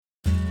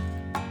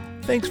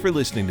Thanks for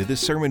listening to this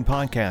sermon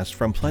podcast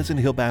from Pleasant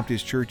Hill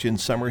Baptist Church in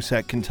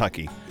Somerset,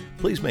 Kentucky.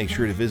 Please make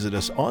sure to visit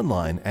us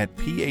online at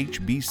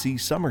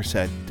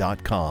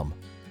phbcsomerset.com.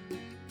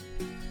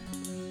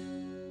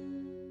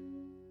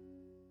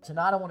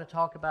 Tonight I want to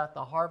talk about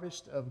the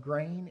harvest of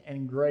grain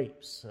and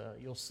grapes.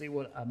 You'll see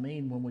what I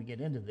mean when we get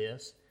into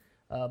this.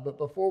 But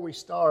before we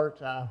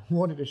start, I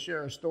wanted to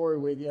share a story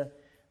with you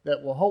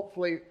that will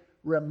hopefully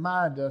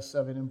remind us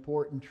of an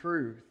important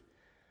truth.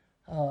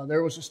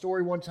 There was a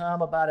story one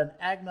time about an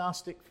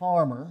agnostic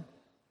farmer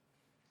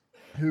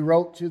who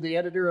wrote to the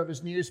editor of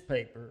his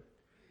newspaper.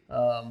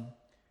 The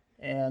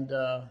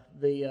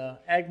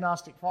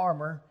agnostic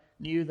farmer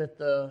knew that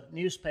the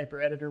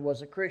newspaper editor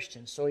was a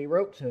Christian. So he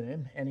wrote to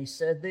him and he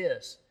said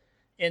this: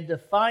 "In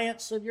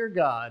defiance of your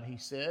God," he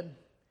said,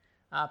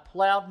 "I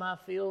plowed my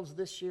fields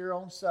this year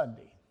on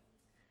Sunday."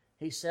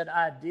 He said,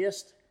 "I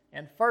dissed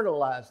and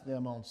fertilized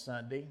them on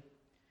Sunday.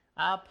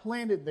 I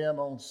planted them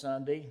on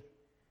Sunday.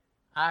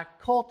 I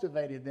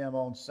cultivated them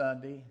on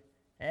Sunday,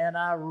 and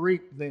I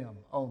reaped them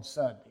on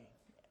Sunday."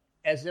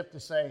 As if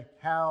to say,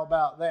 how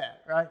about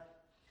that, right?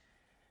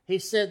 He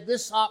said,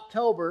 "This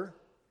October,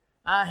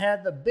 I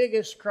had the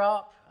biggest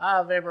crop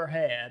I've ever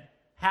had.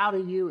 How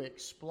do you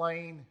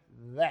explain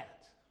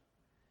that?"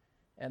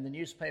 And the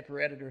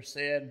newspaper editor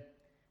said,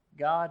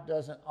 "God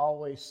doesn't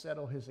always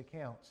settle his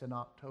accounts in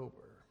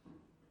October.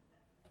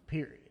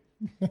 Period."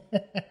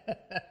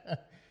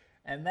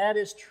 And that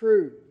is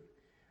true.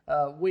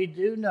 We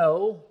do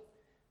know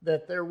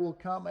that there will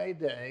come a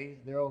day,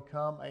 there will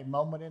come a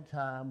moment in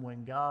time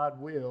when God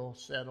will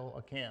settle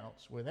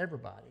accounts with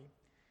everybody.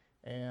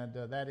 And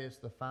that is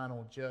the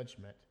final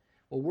judgment.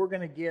 Well, we're going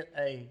to get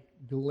a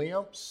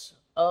glimpse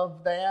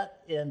of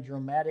that in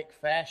dramatic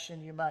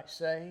fashion, you might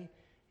say,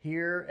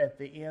 here at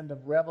the end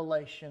of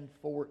Revelation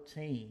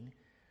 14.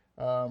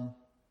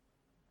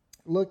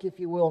 Look, if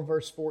you will, in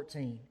verse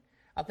 14.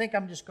 I think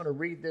I'm just going to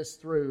read this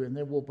through and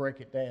then we'll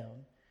break it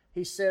down.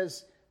 He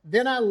says,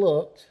 "Then I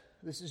looked,"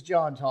 this is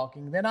John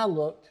talking, "then I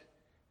looked,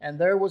 and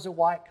there was a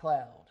white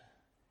cloud,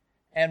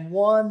 and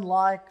one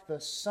like the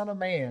Son of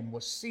Man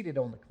was seated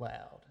on the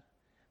cloud,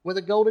 with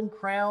a golden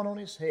crown on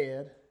his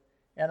head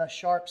and a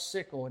sharp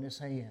sickle in his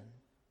hand.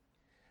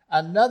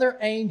 Another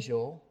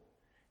angel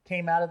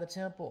came out of the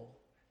temple,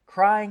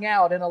 crying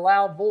out in a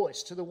loud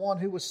voice to the one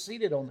who was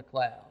seated on the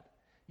cloud,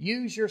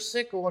 'Use your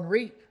sickle and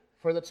reap,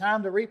 for the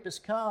time to reap is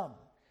come,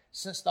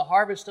 since the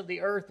harvest of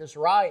the earth is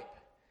ripe.'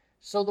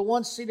 So the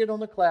one seated on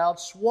the cloud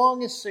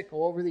swung his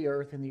sickle over the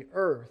earth, and the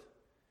earth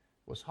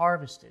was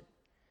harvested.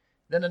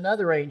 Then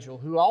another angel,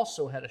 who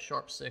also had a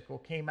sharp sickle,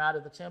 came out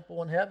of the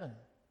temple in heaven.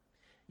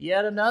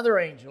 Yet another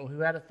angel, who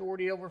had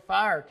authority over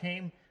fire,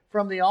 came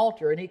from the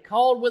altar, and he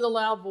called with a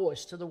loud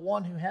voice to the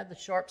one who had the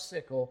sharp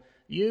sickle,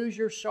 'Use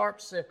your sharp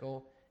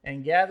sickle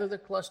and gather the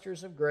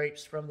clusters of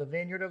grapes from the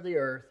vineyard of the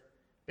earth,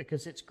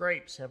 because its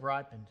grapes have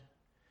ripened.'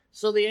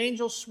 So the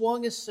angel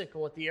swung his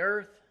sickle at the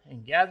earth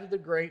and gathered the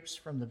grapes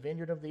from the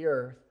vineyard of the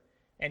earth,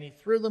 and he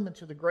threw them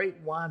into the great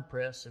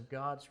winepress of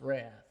God's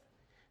wrath.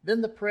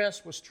 Then the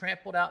press was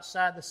trampled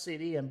outside the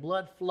city, and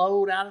blood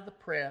flowed out of the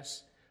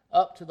press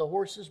up to the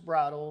horses'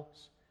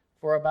 bridles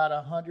for about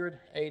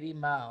 180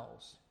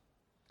 miles.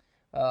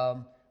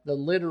 The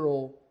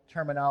literal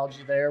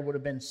terminology there would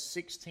have been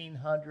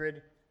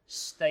 1,600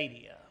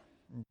 stadia.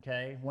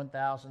 Okay,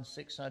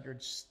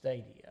 1,600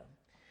 stadia.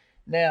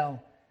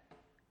 Now,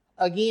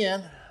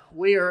 again,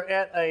 we are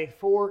at a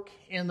fork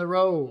in the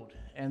road,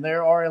 and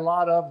there are a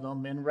lot of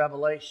them in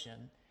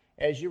Revelation.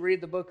 As you read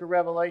the book of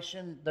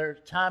Revelation, there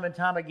time and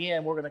time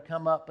again, we're going to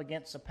come up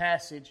against a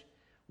passage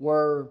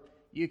where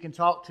you can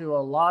talk to a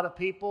lot of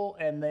people,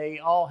 and they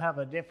all have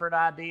a different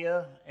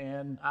idea,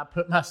 and I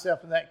put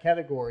myself in that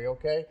category,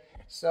 okay?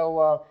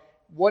 So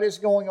what is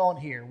going on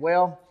here?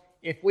 Well,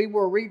 if we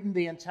were reading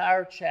the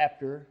entire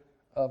chapter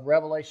of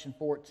Revelation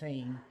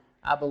 14,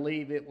 I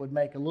believe it would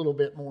make a little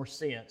bit more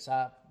sense.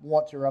 I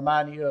want to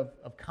remind you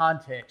of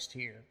context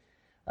here.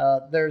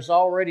 There's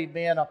already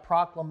been a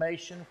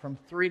proclamation from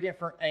three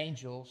different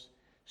angels,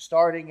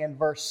 starting in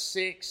verse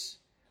 6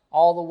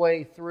 all the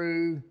way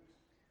through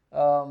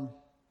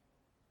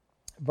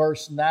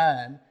verse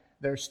 9.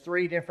 There's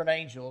three different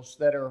angels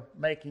that are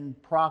making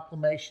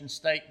proclamation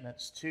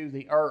statements to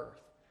the earth.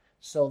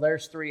 So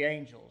there's three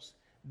angels.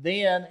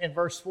 Then in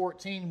verse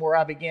 14, where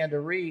I began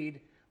to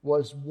read,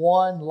 was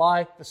one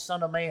like the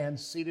Son of Man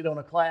seated on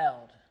a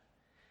cloud.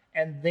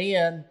 And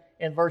then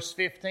in verse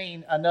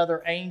 15,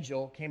 another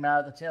angel came out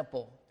of the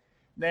temple.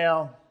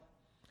 Now,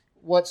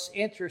 what's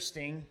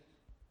interesting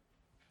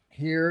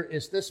here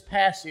is this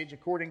passage,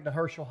 according to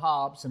Herschel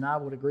Hobbs, and I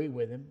would agree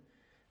with him,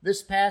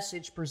 this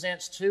passage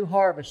presents two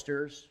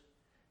harvesters,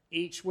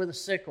 each with a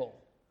sickle.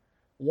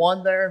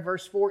 One there in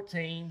verse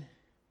 14,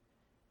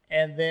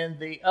 and then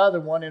the other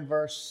one in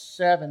verse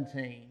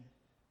 17.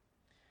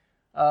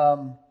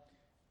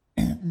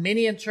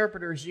 Many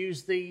interpreters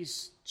use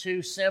these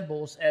two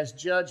symbols as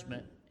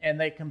judgment, and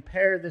they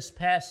compare this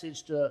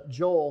passage to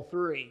Joel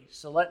 3.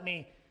 So let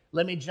me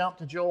jump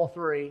to Joel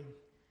 3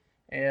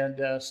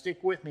 and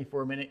stick with me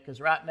for a minute,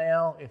 because right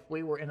now, if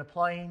we were in a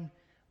plane,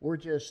 we're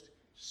just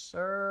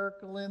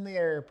circling the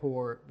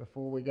airport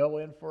before we go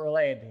in for a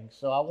landing.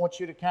 So I want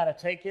you to kind of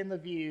take in the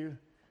view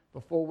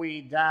before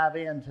we dive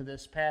into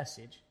this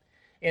passage.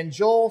 In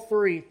Joel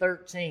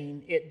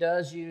 3:13, it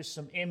does use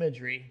some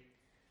imagery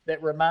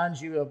that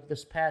reminds you of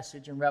this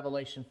passage in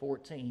Revelation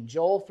 14.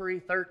 Joel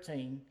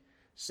 3:13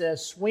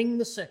 says, "Swing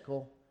the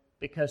sickle,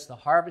 because the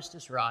harvest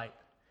is ripe.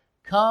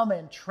 Come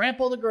and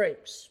trample the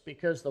grapes,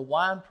 because the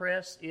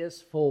winepress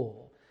is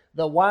full.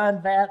 The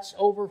wine vats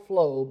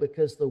overflow,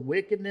 because the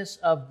wickedness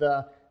of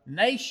the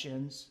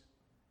nations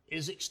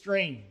is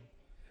extreme."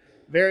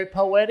 Very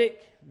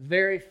poetic,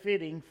 very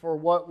fitting for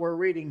what we're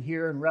reading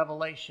here in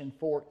Revelation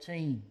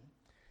 14.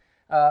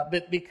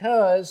 But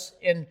because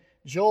in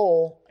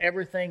Joel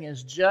everything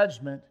is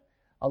judgment,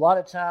 a lot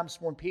of times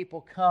when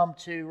people come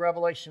to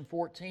Revelation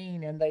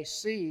 14 and they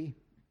see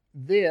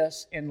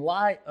this in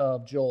light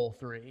of Joel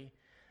 3,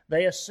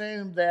 they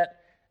assume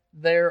that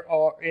there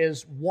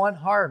is one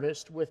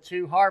harvest with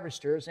two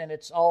harvesters and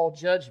it's all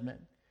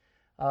judgment.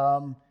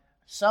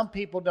 Some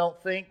people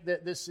don't think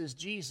that this is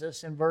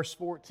Jesus in verse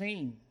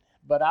 14,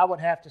 but I would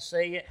have to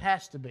say it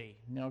has to be,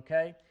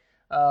 okay?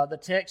 The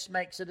text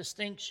makes a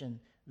distinction.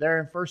 There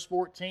in verse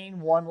 14,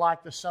 one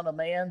like the Son of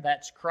Man,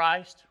 that's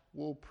Christ.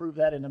 We'll prove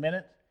that in a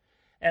minute.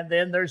 And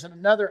then there's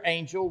another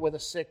angel with a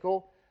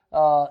sickle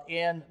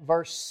in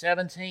verse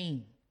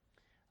 17.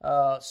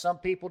 Some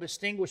people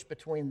distinguish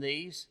between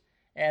these,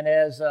 and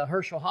as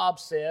Herschel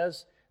Hobbs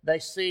says, they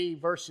see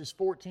verses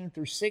 14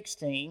 through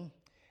 16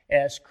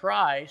 as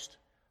Christ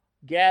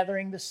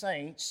gathering the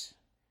saints,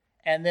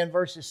 and then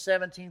verses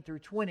 17 through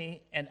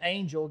 20, an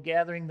angel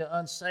gathering the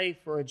unsaved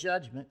for a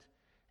judgment,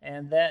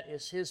 and that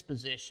is his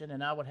position,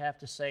 and I would have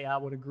to say I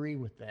would agree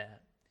with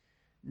that.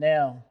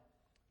 Now,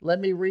 let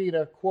me read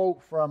a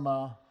quote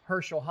from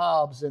Herschel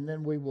Hobbs, and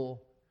then we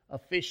will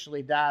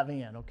officially dive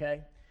in,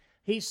 okay?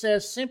 He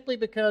says, "Simply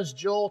because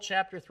Joel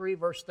chapter 3,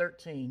 verse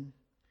 13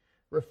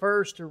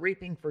 refers to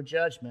reaping for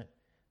judgment,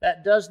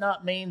 that does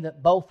not mean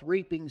that both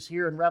reapings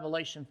here in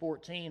Revelation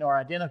 14 are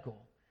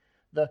identical.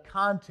 The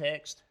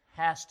context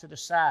has to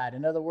decide.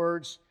 In other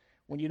words,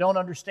 when you don't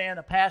understand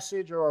a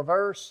passage or a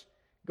verse,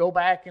 go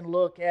back and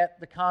look at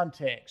the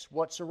context,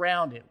 what's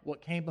around it,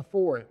 what came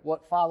before it,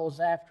 what follows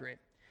after it.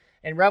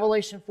 In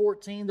Revelation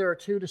 14, there are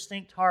two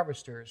distinct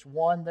harvesters,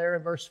 one there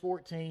in verse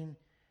 14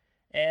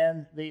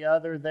 and the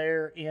other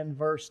there in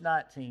verse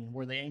 19,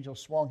 where the angel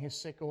swung his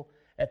sickle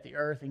at the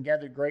earth and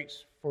gathered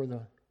grapes for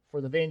the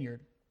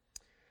vineyard.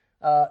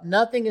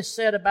 Nothing is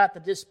said about the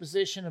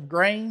disposition of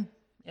grain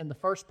in the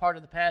first part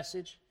of the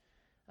passage,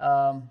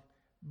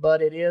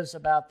 but it is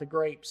about the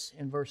grapes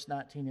in verse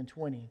 19 and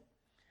 20.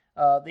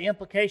 The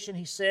implication,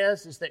 he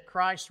says, is that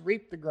Christ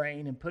reaped the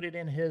grain and put it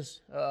in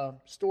his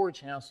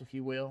storage house, if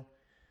you will,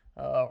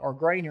 or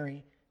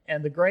granary,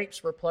 and the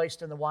grapes were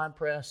placed in the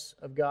winepress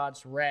of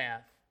God's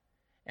wrath.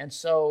 And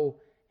so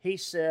he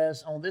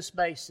says, on this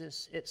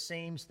basis, it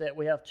seems that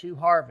we have two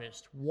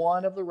harvests,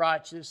 one of the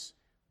righteous,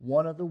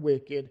 one of the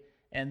wicked,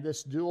 and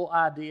this dual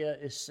idea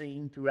is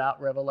seen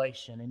throughout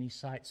Revelation, and he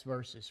cites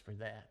verses for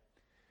that.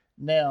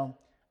 Now,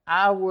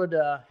 I would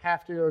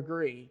have to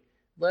agree.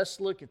 Let's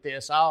look at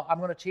this. I'm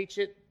going to teach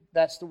it.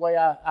 That's the way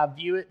I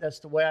view it. That's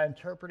the way I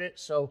interpret it.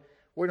 So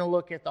we're going to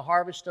look at the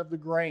harvest of the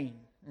grain,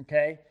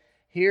 okay?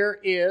 Here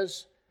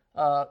is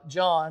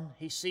John.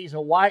 He sees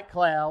a white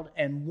cloud,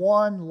 and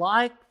one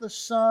like the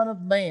Son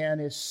of Man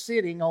is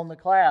sitting on the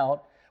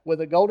cloud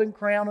with a golden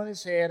crown on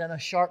his head and a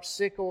sharp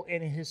sickle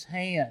in his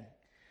hand.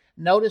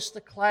 Notice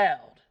the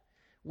cloud.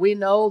 We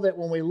know that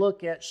when we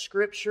look at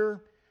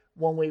Scripture,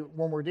 when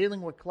we're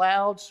dealing with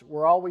clouds,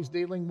 we're always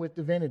dealing with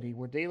divinity.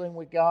 We're dealing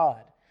with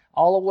God.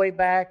 All the way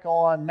back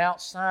on Mount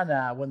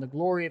Sinai, when the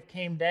glory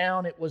came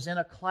down, it was in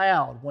a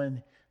cloud,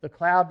 when the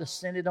cloud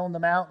descended on the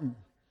mountain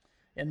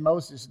in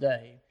Moses'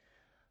 day.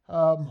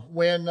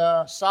 When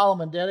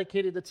Solomon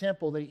dedicated the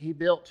temple that he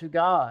built to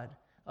God,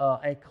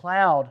 a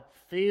cloud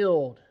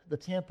filled the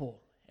temple,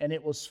 and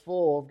it was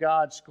full of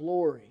God's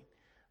glory.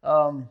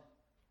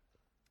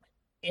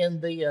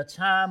 In the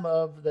time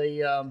of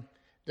the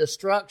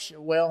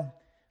destruction,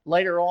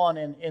 later on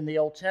in the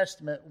Old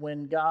Testament,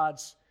 when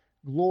God's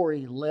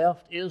glory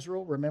left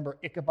Israel, remember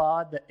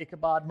Ichabod, the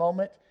Ichabod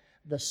moment,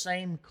 the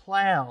same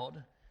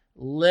cloud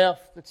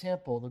left the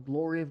temple. The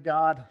glory of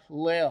God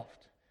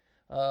left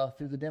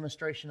through the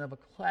demonstration of a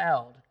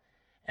cloud.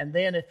 And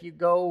then if you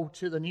go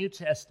to the New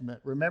Testament,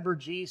 remember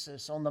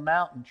Jesus on the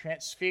mountain,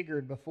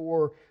 transfigured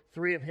before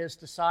three of his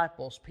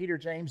disciples, Peter,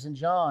 James, and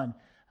John,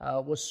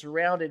 was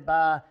surrounded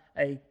by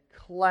a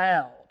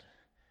cloud.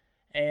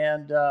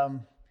 And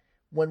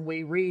when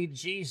we read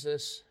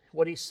Jesus,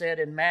 what he said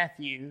in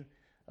Matthew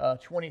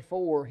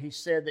 24, he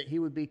said that he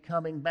would be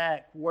coming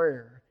back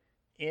where?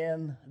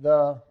 In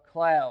the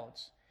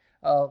clouds.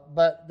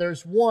 But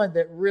there's one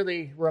that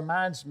really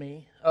reminds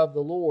me of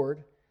the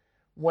Lord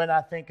when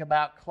I think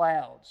about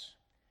clouds.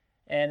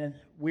 And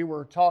we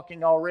were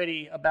talking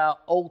already about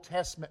Old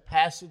Testament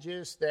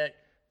passages that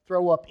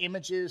throw up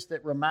images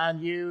that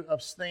remind you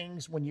of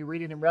things when you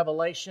read it in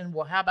Revelation.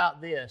 Well, how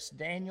about this?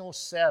 Daniel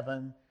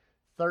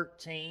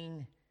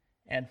 7:13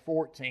 and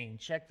 14.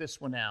 Check this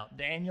one out.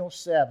 Daniel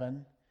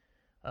 7,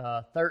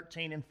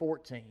 13 and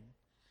 14.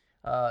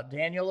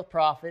 Daniel the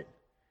prophet,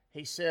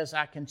 he says,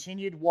 I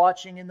continued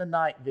watching in the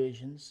night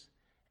visions,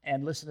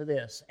 and listen to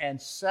this,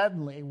 and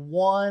suddenly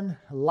one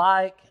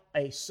like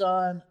a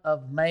son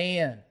of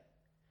man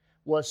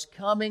was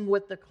coming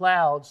with the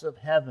clouds of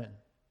heaven.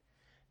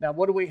 Now,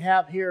 what do we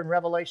have here in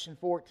Revelation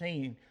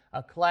 14?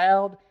 A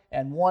cloud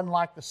and one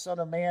like the Son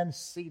of Man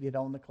seated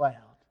on the cloud.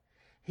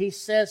 He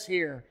says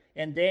here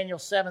in Daniel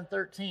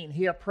 7:13,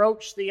 he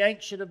approached the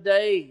Ancient of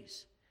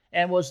Days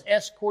and was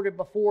escorted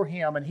before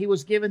him, and he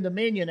was given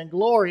dominion and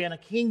glory and a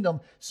kingdom,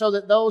 so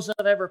that those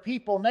of every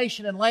people,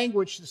 nation, and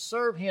language should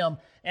serve him.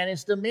 And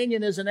his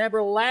dominion is an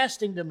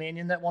everlasting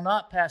dominion that will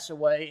not pass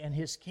away, and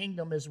his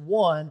kingdom is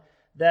one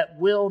that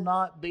will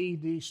not be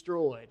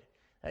destroyed.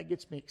 That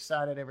gets me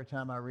excited every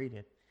time I read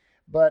it.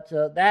 But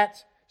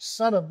that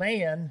Son of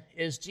Man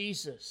is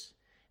Jesus.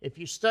 If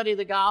you study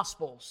the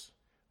Gospels,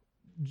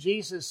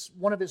 Jesus,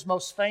 one of his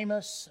most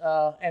famous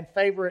and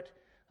favorite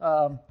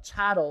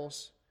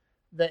titles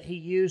that he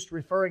used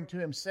referring to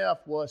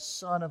himself was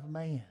Son of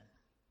Man.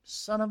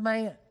 Son of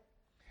Man.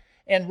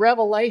 In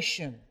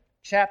Revelation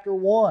chapter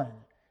 1,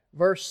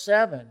 verse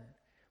 7,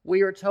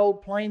 we are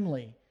told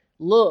plainly,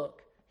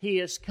 look, he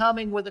is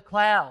coming with the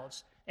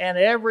clouds, and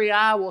every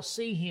eye will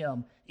see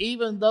him,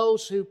 even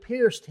those who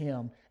pierced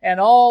him, and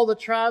all the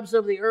tribes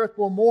of the earth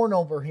will mourn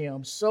over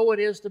him. So it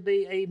is to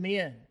be.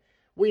 Amen.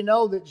 We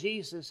know that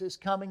Jesus is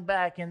coming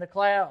back in the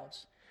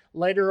clouds.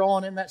 Later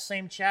on in that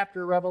same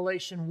chapter,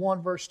 Revelation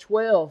 1, verse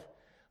 12,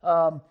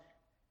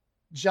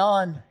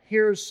 John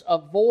hears a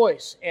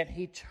voice, and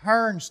he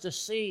turns to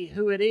see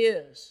who it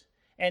is.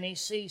 And he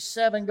sees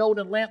 7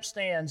 golden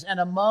lampstands,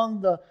 and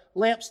among the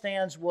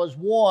lampstands was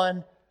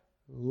one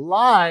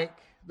like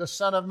the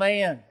Son of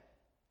Man.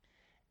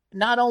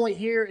 Not only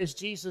here is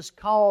Jesus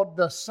called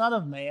the Son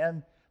of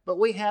Man, but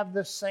we have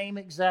the same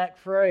exact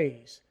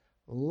phrase,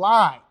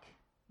 like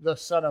the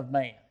Son of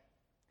Man.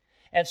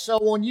 And so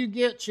when you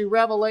get to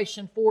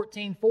Revelation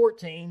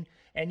 14:14,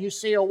 and you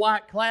see a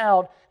white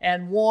cloud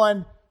and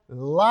one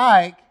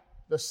like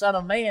the Son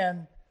of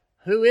Man,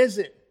 who is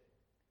it?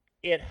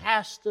 It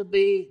has to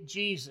be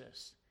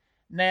Jesus.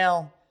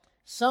 Now,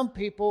 some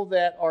people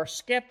that are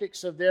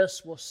skeptics of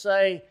this will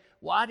say,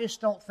 well, I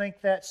just don't think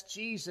that's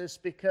Jesus,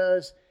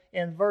 because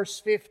in verse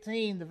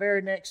 15, the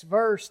very next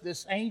verse,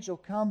 this angel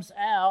comes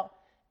out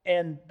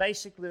and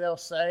basically they'll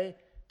say,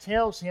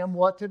 tells him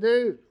what to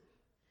do.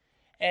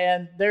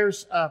 And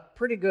there's a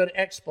pretty good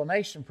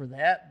explanation for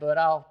that, but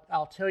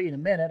I'll tell you in a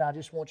minute. I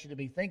just want you to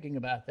be thinking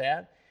about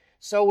that.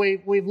 So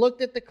we've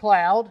looked at the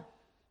cloud,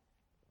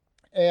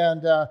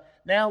 and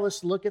now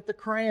let's look at the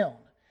crown.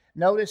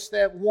 Notice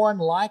that one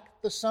like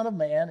the Son of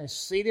Man is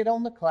seated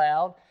on the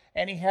cloud,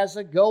 and he has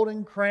a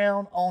golden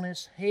crown on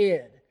his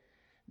head.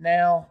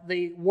 Now,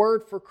 the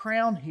word for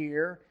crown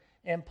here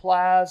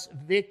implies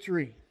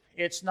victory.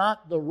 It's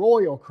not the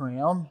royal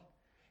crown,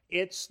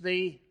 it's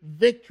the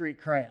victory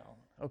crown,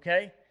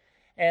 okay?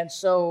 And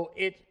so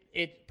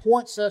it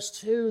points us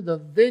to the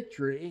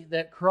victory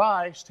that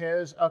Christ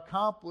has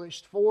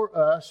accomplished for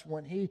us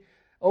when he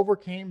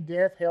overcame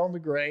death, hell, and the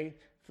grave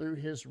through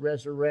his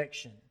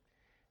resurrection.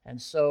 And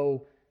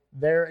so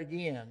there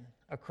again,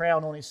 a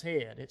crown on his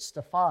head. It's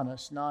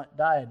Stephanos, not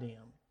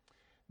diadem.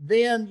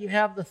 Then you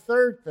have the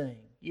third thing.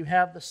 You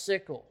have the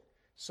sickle.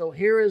 So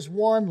here is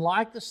one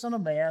like the Son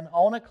of Man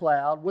on a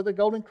cloud with a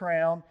golden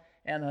crown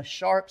and a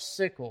sharp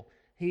sickle.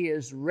 He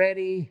is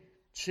ready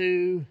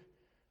to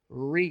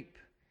reap.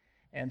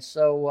 And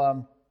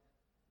so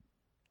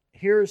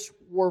here's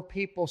where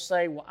people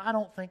say, well, I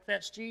don't think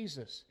that's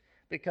Jesus.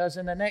 Because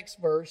in the next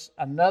verse,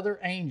 another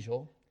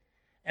angel,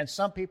 and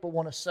some people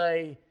want to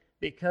say,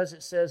 because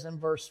it says in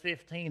verse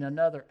 15,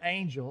 another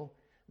angel,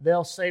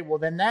 they'll say, well,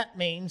 then that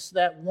means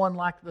that one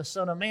like the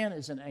Son of Man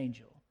is an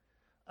angel.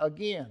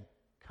 Again,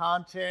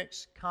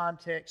 context,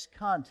 context,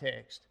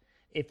 context.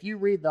 If you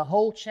read the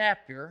whole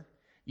chapter,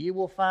 you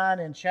will find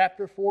in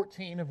chapter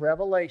 14 of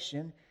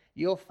Revelation,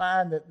 you'll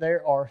find that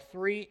there are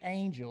 3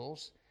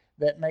 angels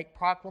that make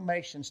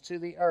proclamations to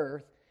the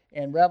earth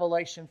in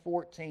Revelation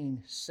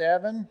 14,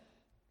 7,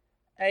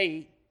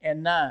 8,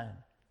 and 9.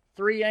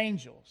 3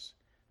 angels.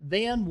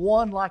 Then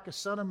one like a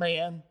Son of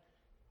Man,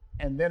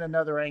 and then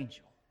another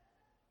angel.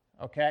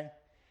 Okay?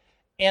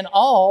 In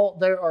all,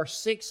 there are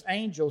 6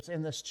 angels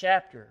in this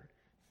chapter.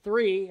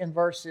 3 in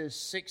verses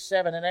 6,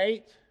 7, and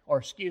 8,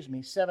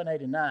 7,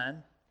 8, and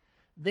 9.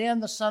 Then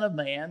the Son of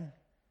Man,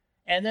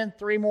 and then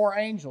 3 more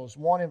angels.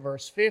 One in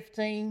verse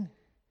 15,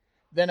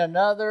 then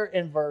another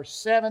in verse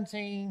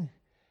 17,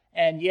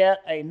 and yet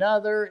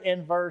another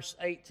in verse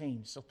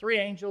 18. So 3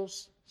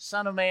 angels,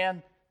 Son of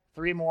Man,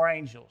 3 more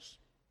angels.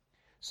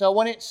 So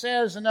when it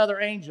says another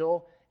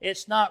angel,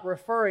 it's not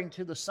referring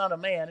to the Son of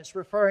Man. It's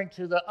referring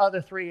to the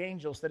other 3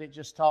 angels that it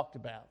just talked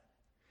about.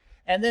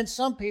 And then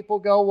some people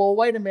go, well,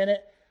 wait a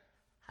minute.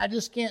 I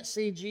just can't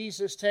see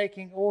Jesus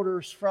taking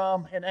orders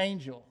from an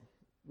angel.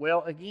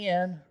 Well,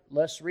 again,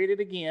 let's read it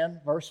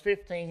again. Verse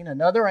 15,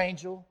 another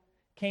angel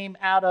came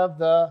out of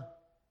the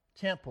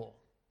temple.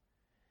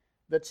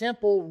 The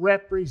temple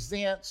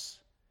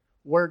represents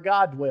where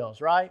God dwells,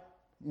 right?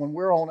 When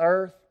we're on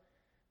earth,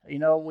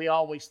 we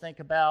always think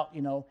about,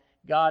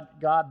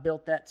 God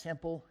built that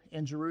temple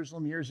in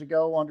Jerusalem years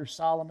ago under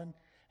Solomon,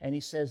 and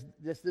he says,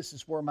 this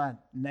is where my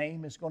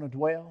name is going to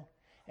dwell.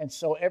 And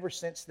so ever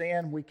since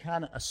then, we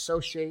kind of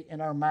associate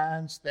in our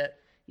minds that,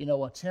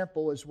 a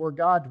temple is where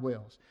God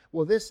dwells.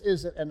 Well, this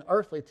isn't an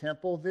earthly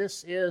temple.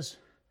 This is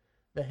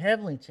the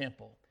heavenly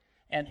temple.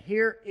 And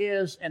here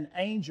is an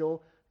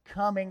angel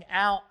coming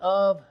out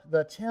of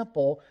the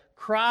temple,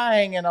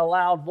 crying in a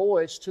loud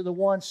voice to the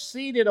one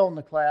seated on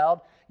the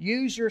cloud,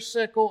 "Use your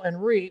sickle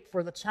and reap,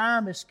 for the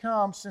time has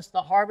come since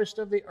the harvest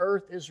of the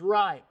earth is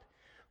ripe."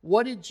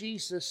 What did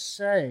Jesus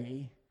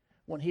say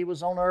when he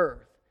was on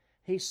earth?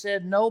 He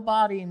said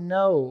nobody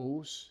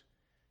knows,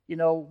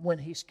 when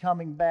he's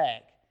coming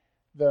back.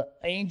 The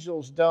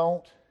angels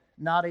don't,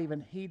 not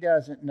even he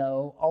doesn't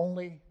know,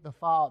 only the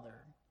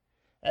Father.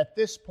 At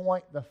this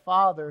point, the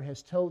Father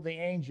has told the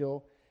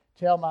angel,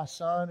 "Tell my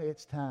son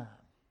it's time."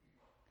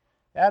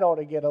 That ought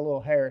to get a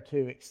little hair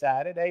too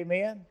excited,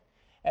 amen?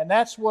 And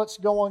that's what's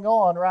going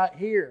on right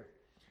here.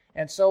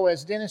 And so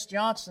as Dennis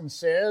Johnson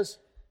says,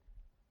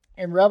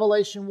 in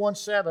Revelation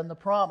 1:7, the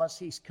promise,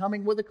 he's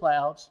coming with the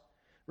clouds,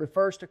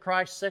 refers to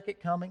Christ's second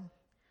coming,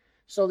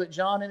 so that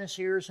John and his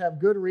hearers have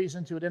good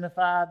reason to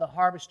identify the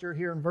harvester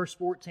here in verse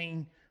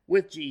 14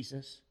 with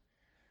Jesus.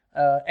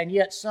 And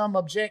yet some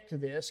object to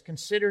this,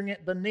 considering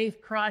it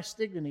beneath Christ's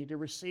dignity to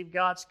receive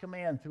God's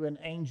command through an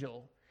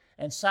angel,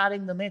 and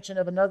citing the mention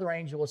of another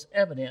angel as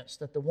evidence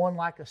that the one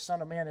like a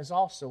Son of Man is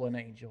also an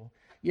angel.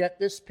 Yet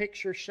this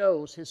picture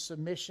shows his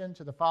submission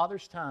to the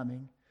Father's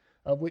timing,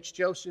 of which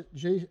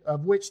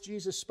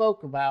Jesus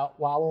spoke about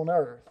while on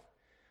earth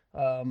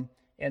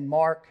in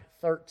Mark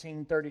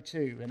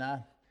 13:32. And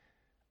I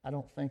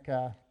don't think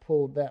I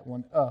pulled that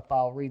one up.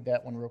 I'll read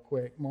that one real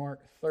quick.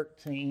 Mark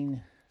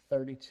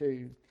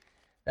 13:32.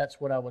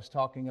 That's what I was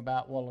talking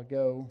about a while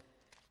ago,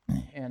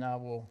 and I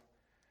will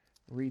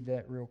read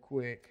that real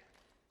quick.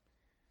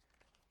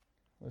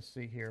 Let's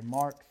see here.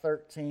 Mark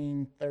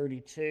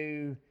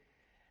 13:32.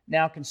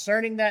 "Now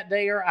concerning that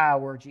day or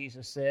hour,"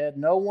 Jesus said,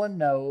 "no one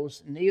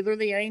knows, neither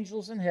the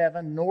angels in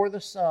heaven nor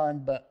the Son,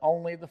 but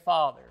only the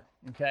Father."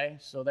 Okay,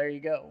 so there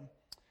you go.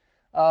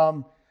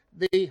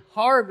 The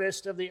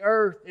harvest of the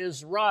earth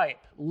is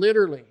ripe,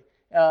 literally.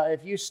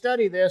 If you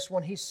study this,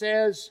 when he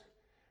says,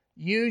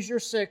 "Use your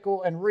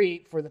sickle and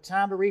reap, for the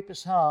time to reap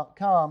has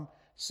come,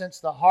 since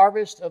the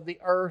harvest of the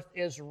earth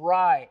is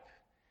ripe."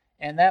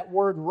 And that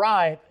word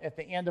ripe at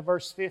the end of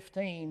verse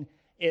 15,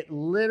 it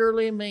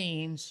literally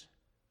means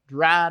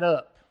dried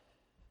up.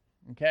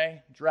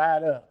 Okay?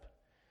 Dried up.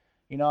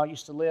 I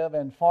used to live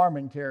in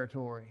farming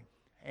territory,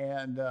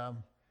 and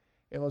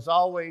it was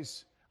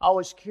always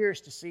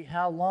curious to see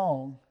how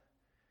long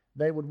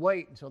they would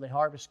wait until they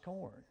harvest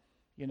corn,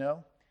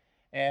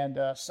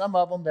 And some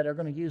of them that are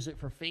going to use it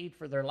for feed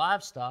for their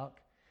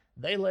livestock,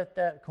 they let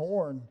that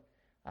corn,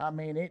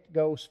 it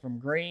goes from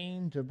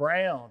green to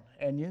brown.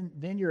 And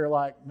then you're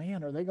like,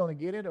 man, are they going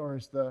to get it, or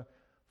is the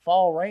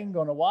fall rain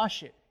going to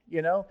wash it,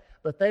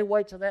 But they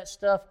wait till that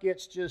stuff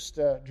gets just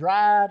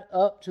dried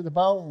up to the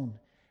bone.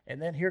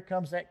 And then here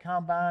comes that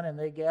combine, and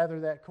they gather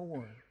that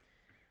corn.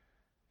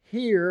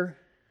 Here,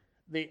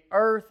 the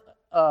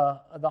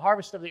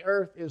harvest of the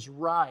earth is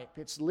ripe.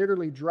 It's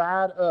literally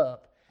dried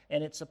up.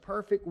 And it's a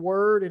perfect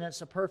word, and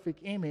it's a perfect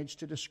image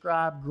to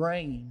describe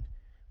grain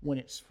when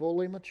it's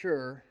fully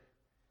mature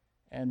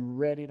and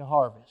ready to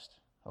harvest.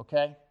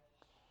 Okay?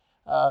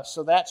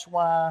 So that's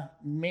why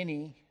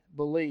many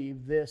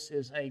believe this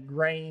is a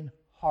grain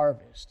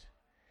harvest.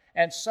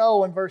 And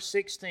so in verse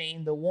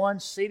 16, the one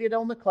seated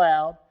on the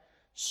cloud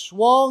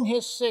swung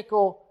his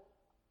sickle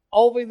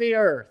over the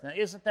earth. Now,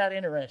 isn't that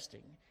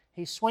interesting?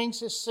 He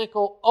swings his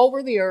sickle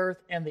over the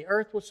earth, and the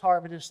earth was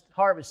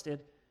harvested.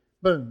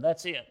 Boom,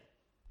 that's it.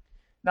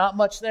 Not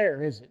much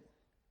there, is it?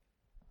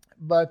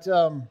 But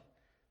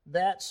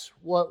that's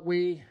what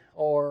we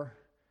are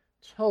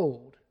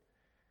told.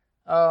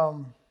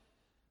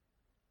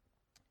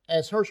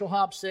 As Herschel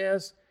Hobbs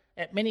says,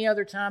 at many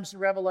other times in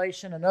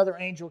Revelation, another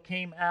angel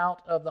came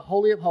out of the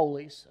Holy of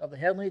Holies, of the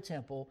heavenly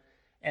temple,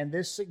 and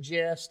this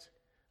suggests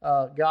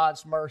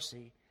God's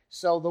mercy.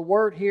 So the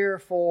word here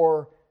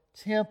for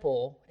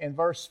temple in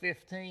verse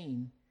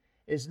 15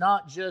 is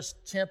not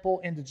just temple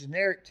in the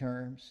generic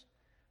terms,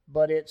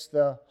 but it's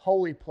the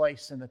holy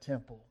place in the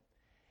temple.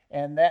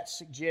 And that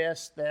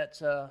suggests that,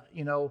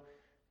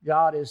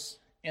 God is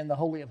in the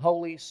Holy of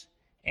Holies,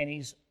 and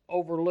He's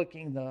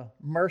overlooking the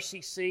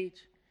mercy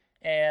seat.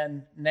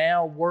 And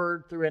now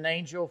word through an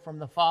angel from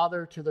the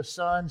Father to the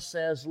Son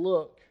says,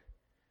 look,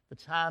 the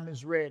time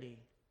is ready.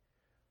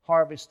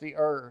 Harvest the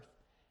earth.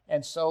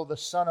 And so the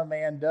Son of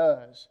Man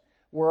does.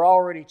 We're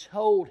already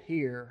told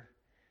here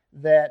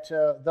that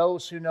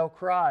those who know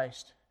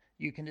Christ,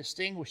 you can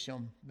distinguish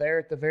them. There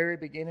at the very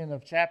beginning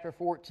of chapter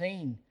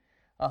 14,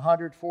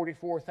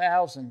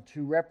 144,000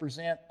 to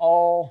represent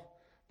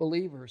all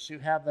believers who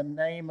have the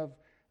name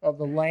of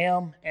the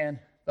Lamb and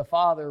the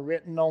Father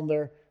written on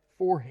their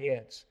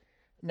foreheads.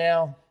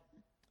 Now,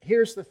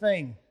 here's the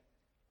thing.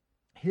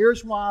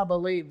 Here's why I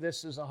believe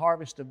this is a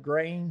harvest of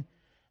grain,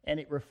 and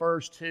it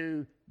refers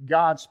to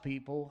God's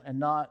people and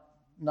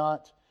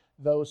not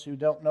those who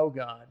don't know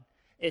God.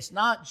 It's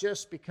not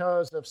just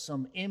because of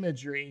some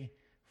imagery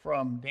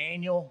from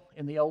Daniel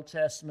in the Old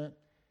Testament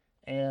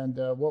and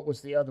what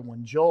was the other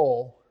one?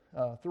 Joel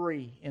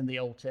 3 in the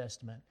Old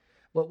Testament.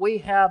 But we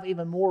have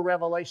even more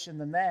revelation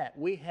than that.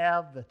 We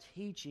have the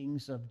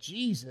teachings of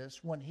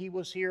Jesus when he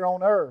was here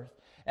on earth.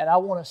 And I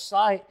want to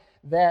cite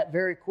that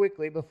very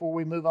quickly before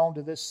we move on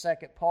to this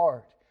second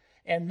part.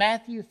 In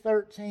Matthew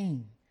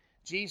 13,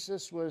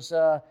 Jesus was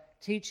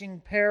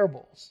teaching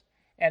parables.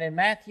 And in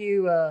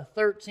Matthew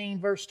 13,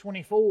 verse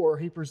 24,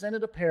 he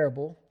presented a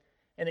parable,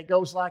 and it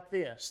goes like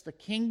this. The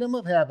kingdom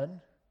of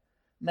heaven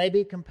may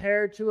be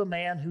compared to a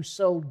man who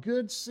sowed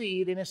good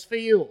seed in his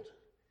field.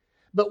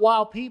 But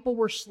while people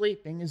were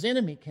sleeping, his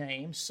enemy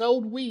came,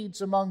 sowed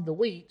weeds among the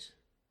wheat,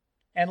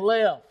 and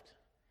left.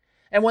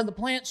 And when the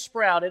plant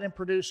sprouted and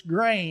produced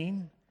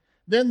grain,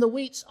 then the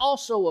weeds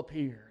also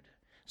appeared.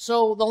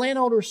 So the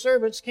landowner's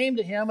servants came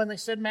to him, and they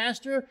said,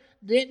 Master,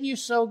 didn't you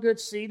sow good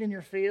seed in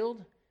your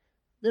field?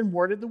 Then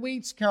where did the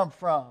weeds come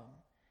from?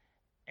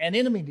 An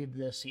enemy did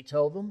this, he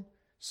told them.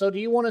 So do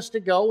you want us to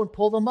go and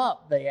pull them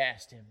up? They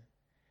asked him.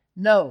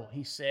 No,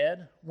 he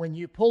said. When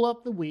you pull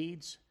up the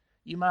weeds,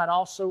 you might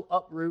also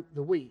uproot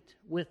the wheat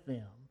with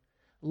them.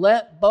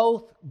 Let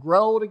both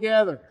grow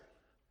together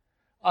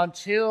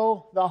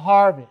until the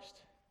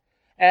harvest.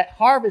 At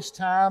harvest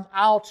time,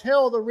 I'll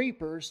tell the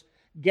reapers,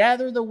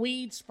 gather the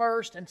weeds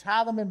first and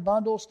tie them in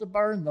bundles to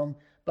burn them,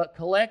 but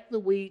collect the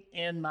wheat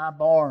in my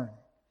barn.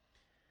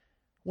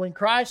 When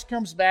Christ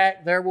comes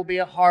back, there will be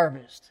a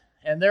harvest,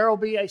 and there will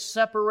be a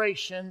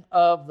separation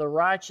of the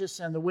righteous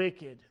and the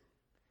wicked,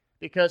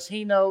 because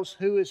he knows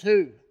who is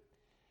who.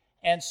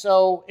 And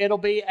so it'll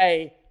be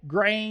a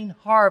grain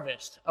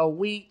harvest, a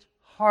wheat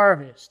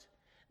harvest.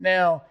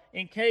 Now,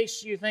 in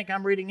case you think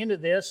I'm reading into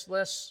this,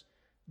 let's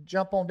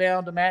jump on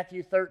down to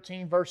Matthew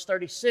 13, verse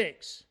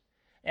 36.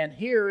 And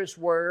here is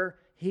where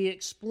he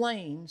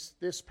explains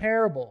this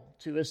parable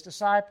to his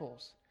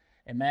disciples.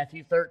 In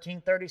Matthew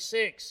 13,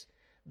 36,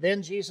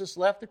 then Jesus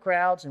left the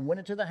crowds and went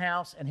into the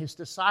house, and his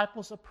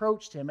disciples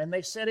approached him, and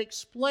they said,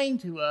 Explain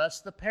to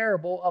us the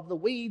parable of the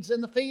weeds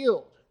in the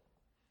field.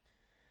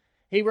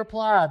 He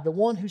replied, The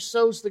one who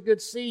sows the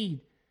good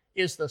seed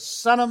is the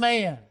Son of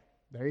Man.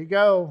 There you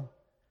go.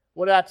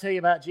 What did I tell you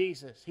about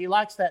Jesus? He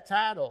likes that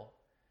title,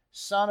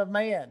 Son of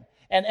Man.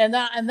 And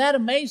that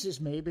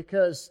amazes me,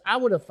 because I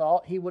would have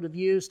thought he would have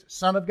used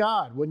Son of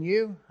God, wouldn't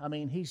you? I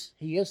mean,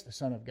 he is the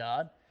Son of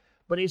God,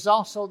 but he's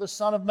also the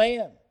Son of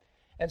Man.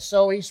 And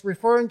so he's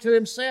referring to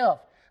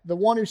himself. The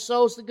one who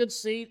sows the good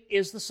seed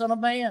is the Son of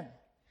Man.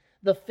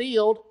 The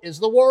field is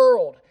the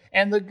world.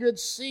 And the good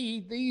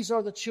seed, these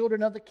are the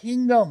children of the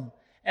kingdom.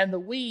 And the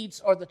weeds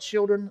are the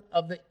children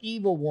of the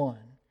evil one.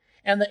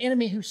 And the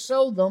enemy who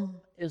sowed them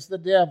is the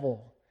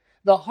devil.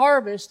 The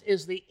harvest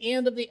is the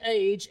end of the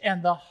age,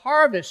 and the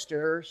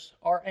harvesters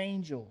are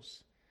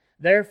angels.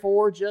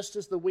 Therefore, just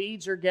as the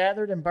weeds are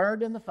gathered and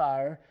burned in the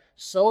fire,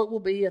 so it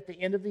will be at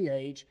the end of the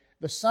age.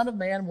 The Son of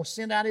Man will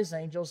send out his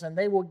angels, and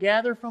they will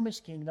gather from his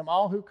kingdom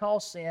all who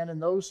cause sin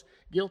and those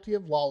guilty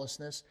of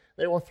lawlessness.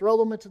 They will throw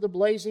them into the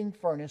blazing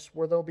furnace,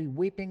 where there will be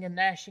weeping and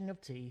gnashing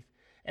of teeth.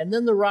 And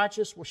then the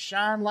righteous will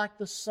shine like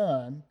the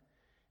sun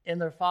in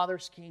their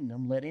Father's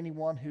kingdom. Let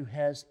anyone who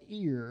has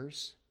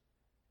ears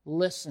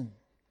listen.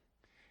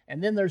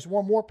 And then there's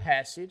one more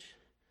passage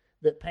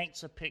that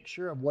paints a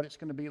picture of what it's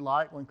going to be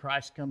like when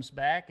Christ comes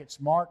back. It's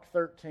Mark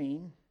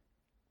 13,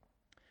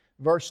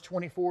 verse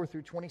 24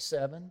 through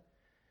 27.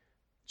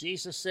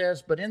 Jesus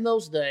says, But in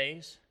those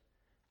days,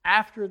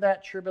 after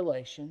that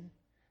tribulation,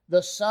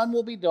 the sun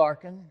will be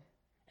darkened,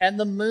 and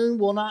the moon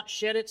will not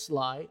shed its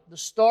light. The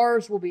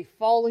stars will be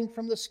falling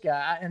from the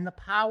sky, and the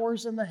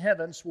powers in the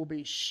heavens will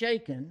be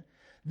shaken.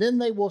 Then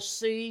they will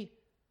see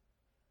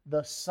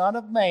the Son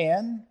of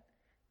Man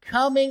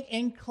coming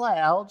in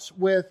clouds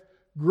with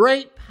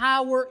great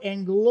power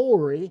and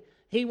glory.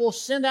 He will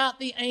send out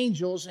the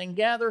angels and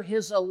gather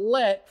his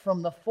elect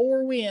from the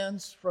four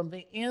winds, from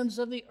the ends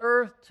of the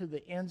earth to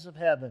the ends of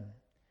heaven.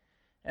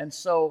 And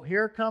so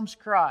here comes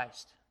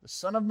Christ, the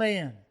Son of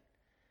Man,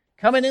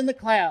 coming in the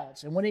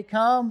clouds. And when he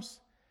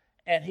comes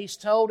and he's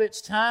told it's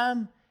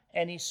time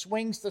and he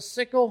swings the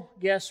sickle,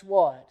 guess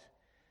what?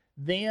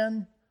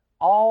 Then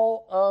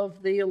all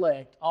of the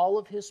elect, all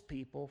of his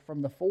people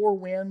from the four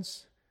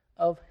winds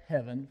of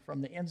heaven,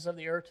 from the ends of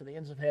the earth to the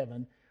ends of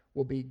heaven,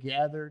 will be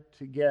gathered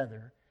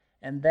together.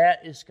 And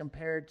that is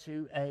compared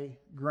to a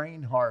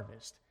grain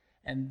harvest.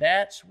 And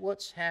that's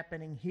what's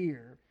happening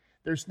here.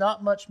 There's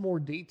not much more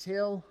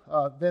detail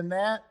than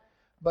that,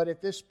 but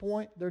at this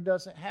point, there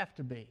doesn't have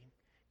to be,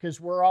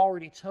 because we're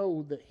already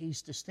told that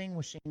he's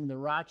distinguishing the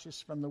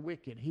righteous from the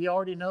wicked. He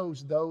already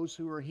knows those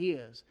who are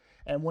his.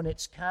 And when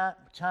it's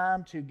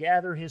time to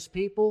gather his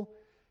people,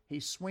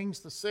 he swings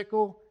the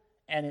sickle,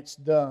 and it's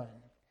done.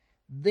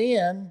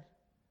 Then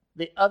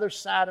the other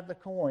side of the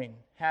coin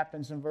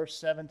happens in verse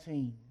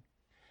 17.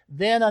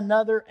 Then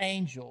another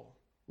angel,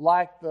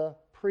 like the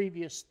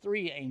previous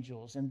three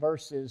angels in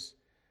verses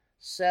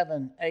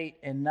 7, 8,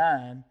 and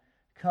 9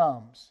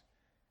 comes.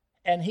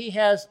 And he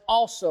has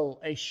also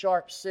a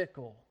sharp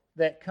sickle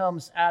that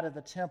comes out of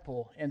the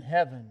temple in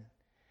heaven.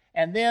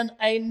 And then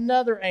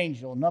another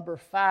angel, number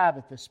 5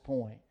 at this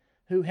point,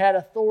 who had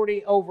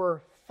authority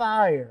over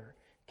fire,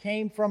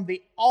 came from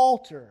the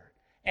altar.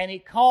 And he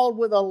called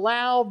with a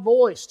loud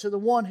voice to the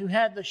one who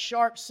had the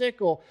sharp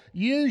sickle,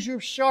 "Use your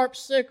sharp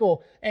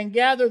sickle and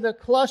gather the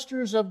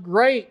clusters of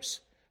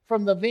grapes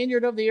from the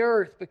vineyard of the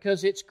earth,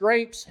 because its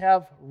grapes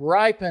have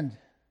ripened."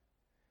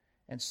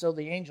 And so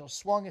the angel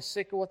swung his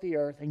sickle at the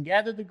earth and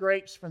gathered the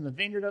grapes from the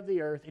vineyard of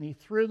the earth, and he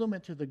threw them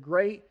into the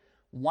great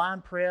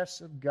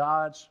winepress of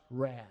God's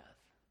wrath.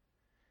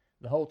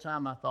 The whole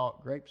time I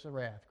thought, grapes of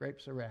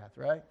wrath,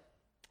 right?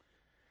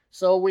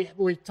 So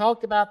we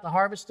talked about the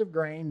harvest of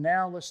grain.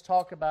 Now let's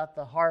talk about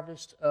the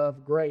harvest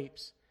of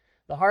grapes.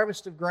 The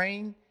harvest of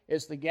grain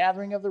is the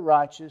gathering of the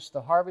righteous.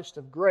 The harvest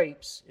of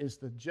grapes is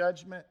the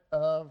judgment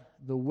of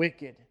the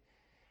wicked.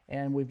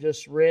 And we've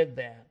just read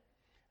that.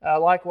 I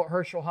like what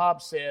Herschel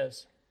Hobbs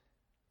says.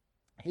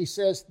 He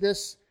says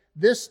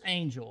this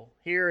angel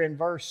here in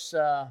verse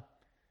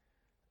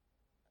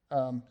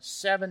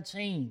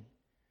 17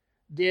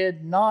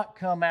 did not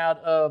come out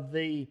of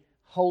the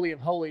Holy of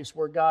Holies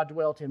where God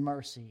dwelt in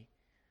mercy.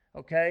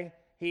 Okay?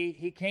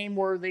 He came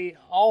where the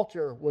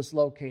altar was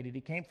located.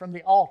 He came from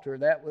the altar.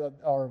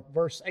 Or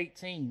verse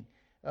 18.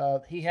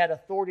 He had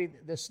authority,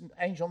 this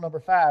angel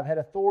number 5, had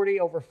authority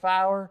over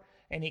fire,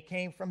 and he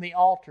came from the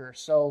altar.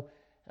 So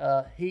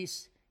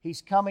he's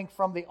coming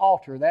from the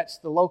altar. That's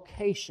the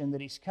location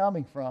that he's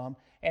coming from.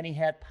 And he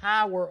had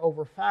power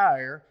over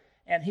fire.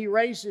 And he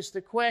raises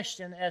the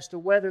question as to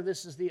whether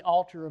this is the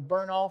altar of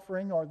burnt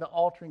offering or the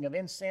altering of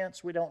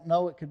incense. We don't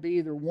know. It could be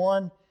either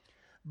one.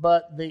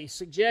 But the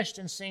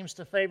suggestion seems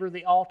to favor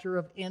the altar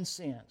of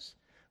incense,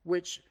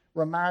 which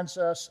reminds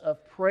us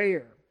of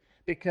prayer.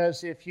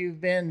 Because if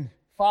you've been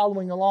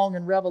following along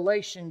in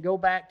Revelation, go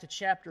back to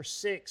chapter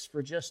 6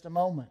 for just a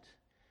moment.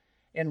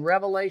 In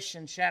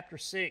Revelation chapter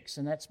 6,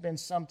 and that's been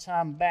some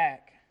time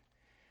back,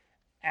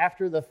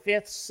 after the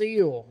 5th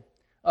seal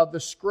of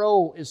the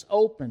scroll is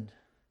opened,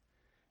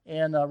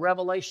 in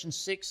Revelation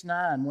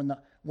 6:9,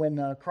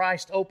 when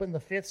Christ opened the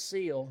 5th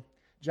seal,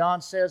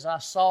 John says, "I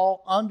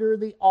saw under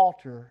the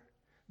altar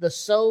the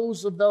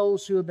souls of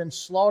those who have been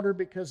slaughtered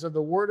because of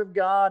the word of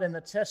God and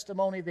the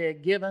testimony they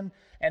had given,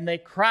 and they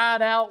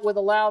cried out with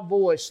a loud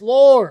voice,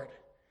 'Lord,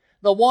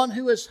 the one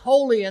who is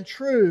holy and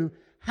true,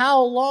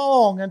 how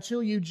long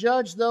until you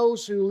judge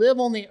those who live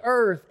on the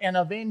earth and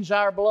avenge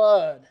our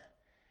blood?'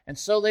 And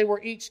so they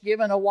were each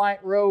given a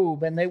white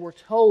robe, and they were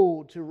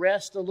told to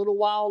rest a little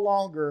while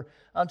longer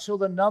until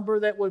the number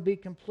that would be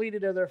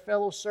completed of their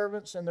fellow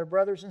servants and their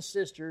brothers and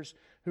sisters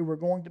who were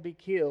going to be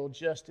killed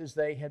just as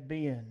they had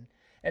been."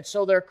 And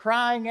so they're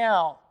crying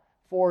out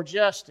for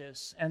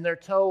justice, and they're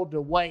told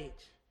to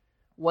wait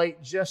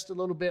just a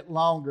little bit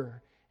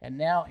longer. And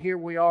now here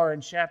we are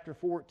in chapter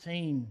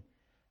 14,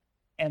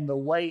 and the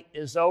wait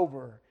is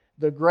over.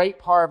 The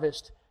grape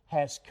harvest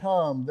has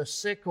come. The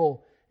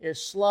sickle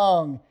is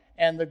slung,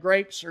 and the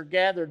grapes are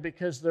gathered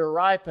because they're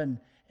ripened,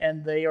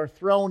 and they are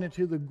thrown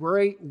into the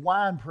great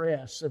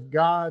winepress of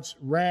God's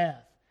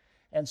wrath.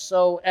 And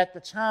so at the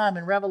time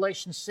in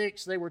Revelation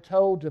 6, they were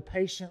told to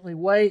patiently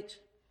wait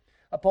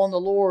upon the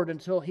Lord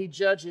until He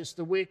judges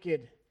the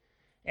wicked.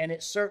 And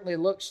it certainly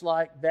looks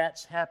like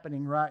that's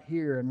happening right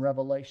here in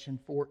Revelation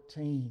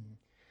 14.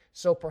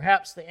 So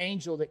perhaps the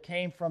angel that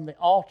came from the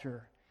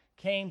altar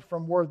came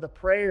from where the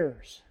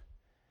prayers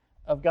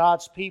of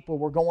God's people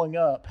were going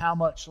up. How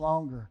much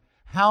longer?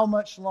 How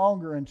much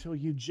longer until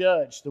you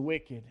judge the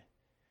wicked?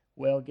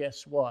 Well,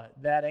 guess what?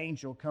 That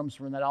angel comes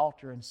from that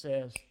altar and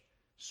says,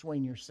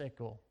 "Swing your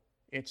sickle.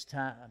 It's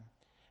time."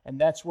 And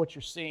that's what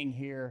you're seeing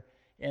here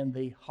in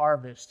the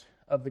harvest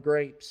of the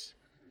grapes.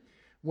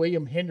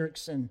 William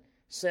Hendrickson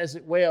says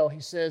it well. He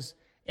says,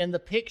 in the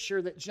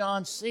picture that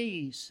John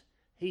sees,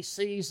 he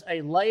sees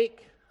a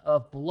lake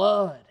of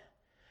blood.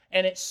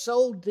 And it's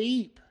so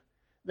deep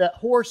that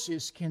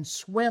horses can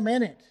swim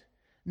in it.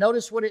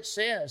 Notice what it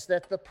says,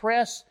 that the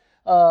press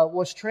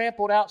was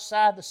trampled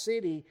outside the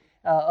city,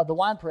 of the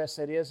winepress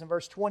that is, in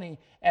verse 20,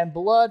 and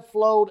blood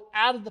flowed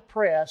out of the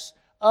press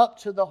up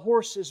to the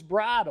horses'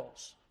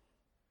 bridles.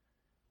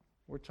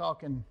 We're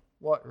talking,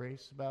 what,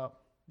 Reese? About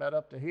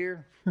up to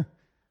here?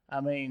 I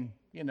mean,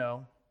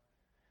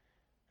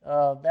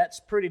 that's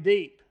pretty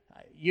deep.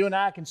 You and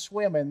I can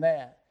swim in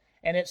that.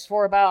 And it's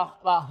for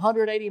about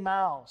 180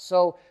 miles.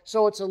 So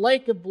it's a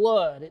lake of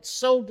blood. It's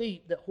so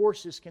deep that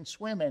horses can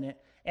swim in it.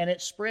 And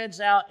it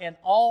spreads out in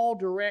all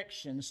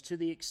directions to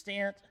the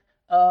extent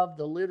of,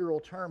 the literal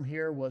term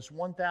here was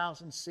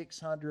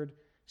 1,600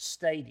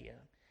 stadia.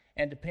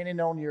 And depending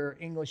on your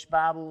English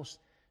Bibles,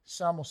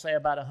 some will say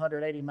about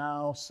 180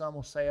 miles, some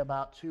will say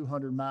about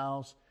 200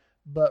 miles,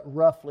 but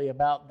roughly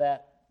about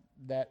that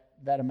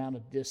amount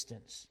of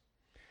distance.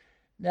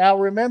 Now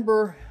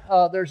remember,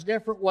 there's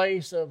different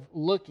ways of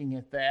looking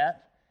at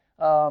that.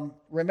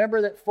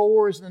 Remember that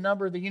 4 is the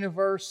number of the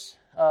universe,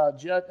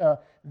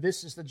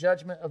 this is the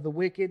judgment of the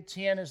wicked.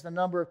 10 is the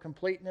number of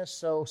completeness.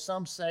 So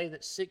some say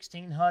that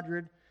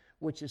 1600,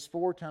 which is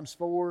 4 times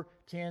 4,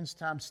 10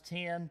 times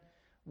 10,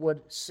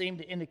 would seem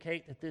to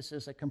indicate that this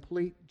is a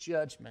complete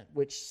judgment,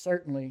 which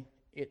certainly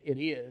it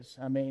is.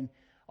 I mean,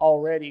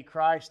 already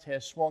Christ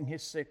has swung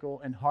his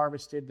sickle and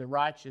harvested the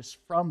righteous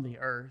from the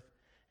earth.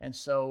 And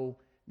so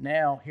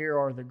now here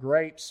are the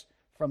grapes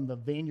from the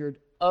vineyard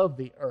of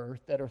the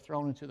earth that are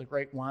thrown into the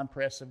great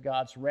winepress of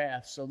God's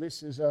wrath. So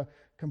this is a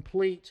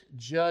complete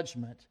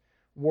judgment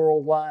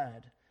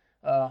worldwide.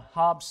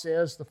 Hobbes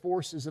says the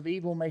forces of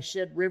evil may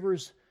shed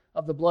rivers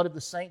of the blood of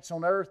the saints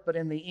on earth, but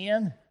in the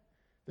end,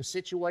 the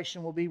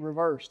situation will be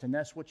reversed. And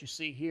that's what you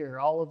see here.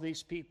 All of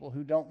these people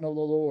who don't know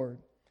the Lord,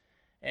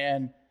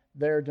 and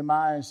their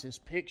demise is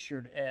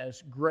pictured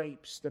as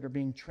grapes that are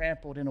being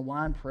trampled in a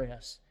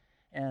winepress,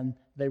 and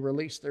they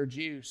release their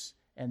juice,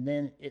 and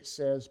then it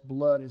says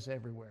blood is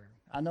everywhere.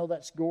 I know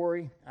that's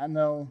gory, I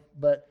know,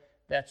 but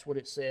that's what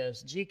it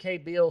says. G.K.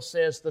 Beale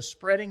says the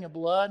spreading of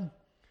blood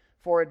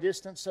for a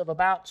distance of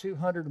about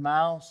 200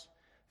 miles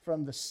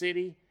from the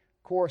city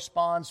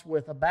corresponds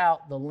with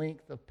about the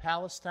length of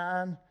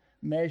Palestine,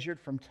 measured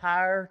from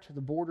Tyre to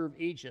the border of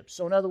Egypt.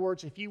 So in other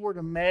words, if you were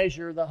to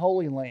measure the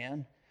Holy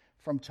Land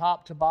from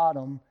top to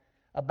bottom,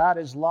 about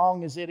as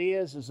long as it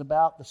is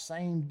about the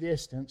same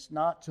distance,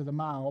 not to the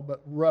mile,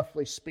 but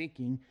roughly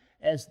speaking,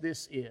 as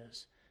this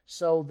is.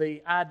 So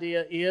the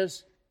idea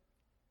is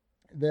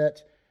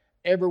that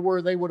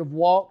everywhere they would have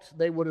walked,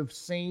 they would have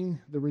seen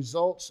the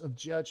results of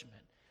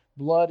judgment.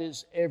 Blood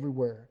is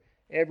everywhere.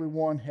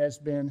 Everyone has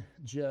been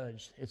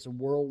judged. It's a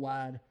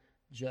worldwide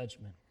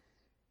judgment.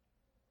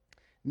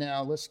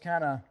 Now, let's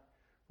kind of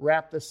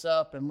wrap this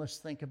up and let's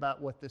think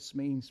about what this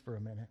means for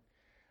a minute.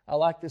 I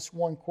like this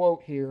one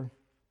quote here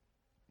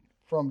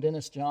from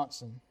Dennis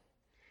Johnson.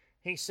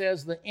 He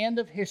says, "The end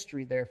of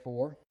history,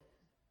 therefore,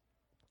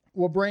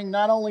 will bring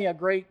not only a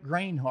great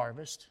grain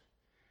harvest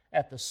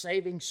at the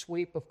saving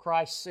sweep of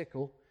Christ's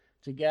sickle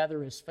to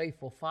gather his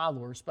faithful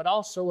followers, but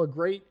also a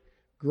great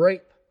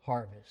grape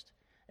harvest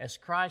as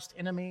Christ's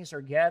enemies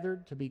are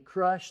gathered to be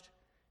crushed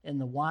in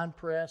the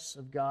winepress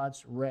of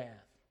God's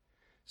wrath."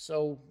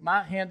 So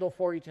my handle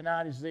for you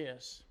tonight is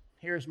this.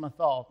 Here's my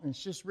thought, and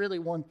it's just really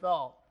one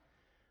thought.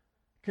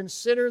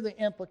 Consider the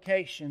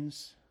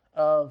implications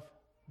of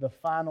the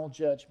final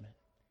judgment.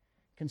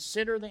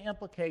 Consider the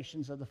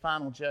implications of the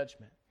final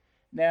judgment.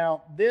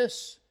 Now,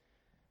 this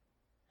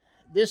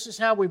is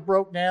how we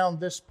broke down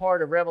this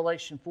part of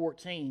Revelation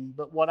 14,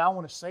 but what I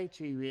want to say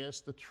to you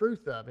is the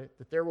truth of it,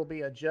 that there will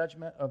be a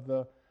judgment of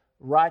the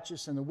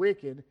righteous and the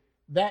wicked.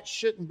 That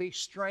shouldn't be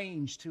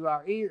strange to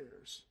our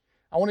ears.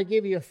 I want to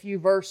give you a few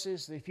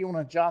verses. If you want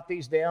to jot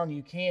these down,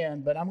 you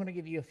can, but I'm going to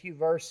give you a few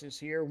verses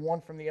here,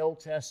 one from the Old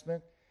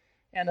Testament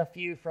and a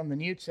few from the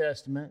New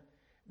Testament,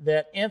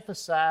 that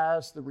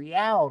emphasize the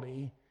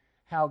reality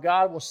how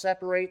God will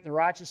separate the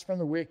righteous from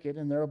the wicked,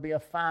 and there will be a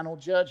final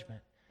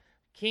judgment.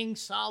 King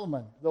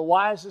Solomon, the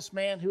wisest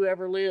man who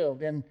ever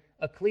lived, in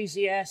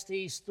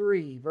Ecclesiastes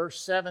 3,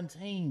 verse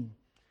 17,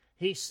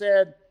 he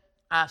said,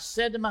 "I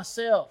said to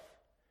myself,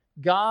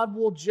 God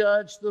will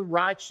judge the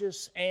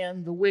righteous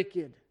and the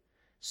wicked,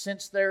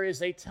 since there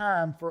is a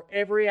time for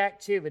every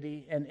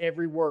activity and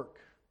every work."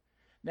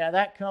 Now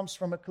that comes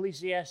from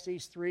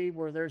Ecclesiastes 3,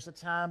 where there's a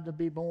time to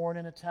be born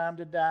and a time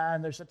to die,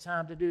 and there's a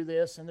time to do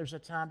this and there's a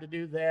time to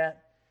do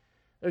that.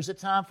 There's a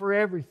time for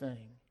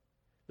everything.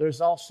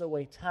 There's also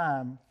a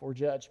time for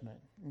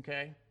judgment,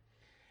 okay?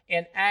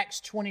 In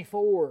Acts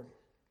 24,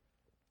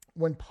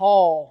 when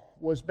Paul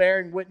was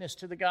bearing witness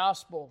to the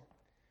gospel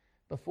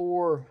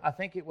before, I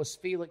think it was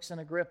Felix and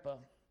Agrippa,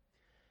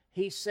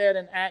 he said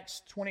in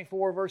Acts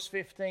 24, verse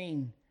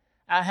 15,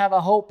 "I have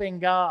a hope in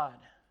God,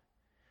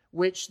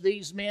 which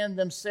these men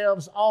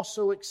themselves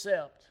also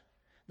accept,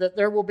 that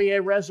there will be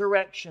a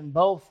resurrection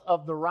both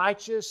of the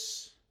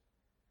righteous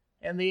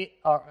and the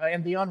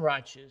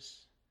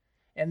unrighteous."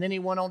 And then he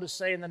went on to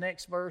say in the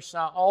next verse,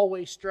 "I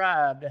always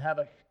strive to have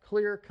a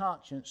clear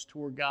conscience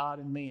toward God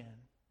and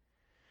men."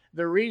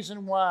 The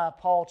reason why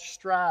Paul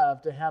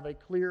strived to have a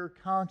clear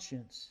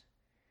conscience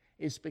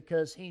is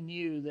because he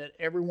knew that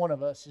every one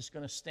of us is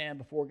going to stand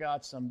before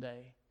God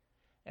someday.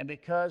 And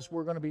because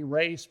we're going to be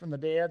raised from the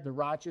dead, the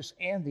righteous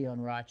and the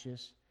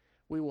unrighteous,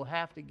 we will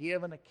have to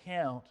give an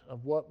account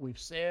of what we've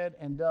said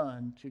and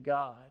done to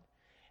God.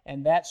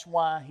 And that's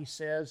why he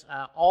says,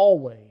 "I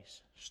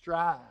always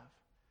strive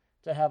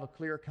to have a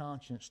clear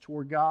conscience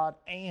toward God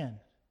and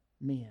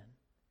men."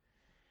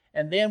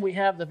 And then we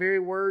have the very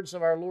words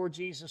of our Lord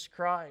Jesus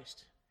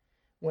Christ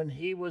when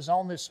he was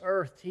on this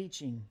earth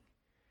teaching.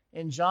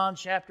 In John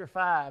chapter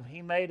 5,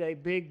 he made a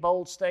big,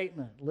 bold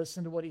statement.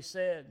 Listen to what he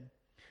said.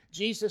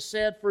 Jesus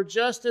said, "For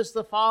just as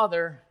the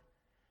Father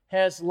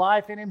has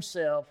life in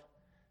himself,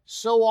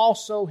 so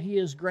also he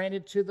has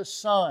granted to the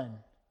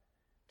Son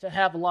to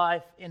have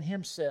life in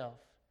himself.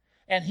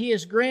 And he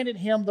has granted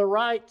him the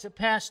right to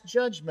pass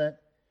judgment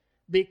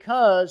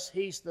because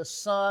he's the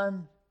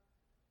Son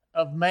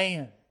of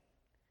Man."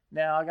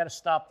 Now, I got to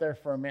stop there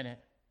for a minute.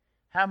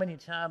 How many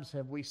times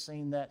have we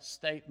seen that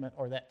statement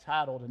or that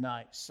title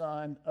tonight,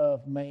 Son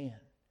of Man?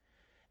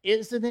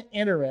 Isn't it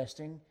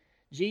interesting?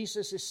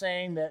 Jesus is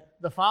saying that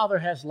the Father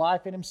has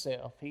life in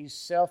himself. He's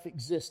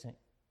self-existent.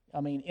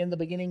 In the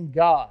beginning,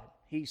 God.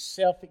 He's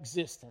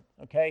self-existent,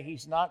 okay?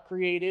 He's not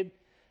created.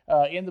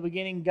 In the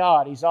beginning,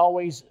 God. He's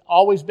always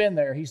been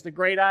there. He's the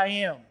great I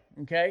am,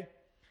 okay?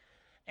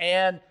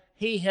 And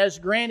he has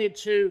granted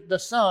to the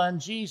Son,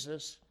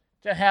 Jesus,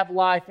 to have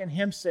life in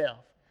himself.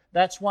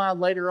 That's why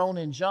later on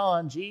in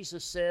John,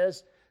 Jesus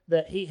says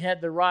that he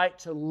had the right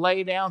to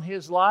lay down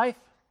his life,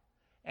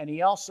 and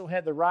he also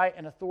had the right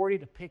and authority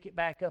to pick it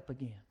back up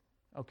again.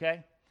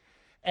 Okay?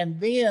 And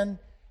then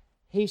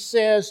he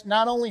says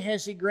not only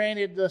has he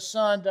granted the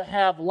Son to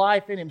have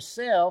life in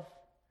himself,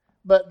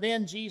 but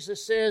then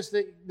Jesus says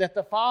that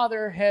the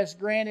Father has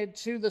granted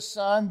to the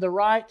Son the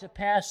right to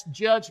pass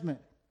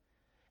judgment.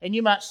 And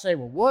you might say,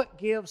 well, what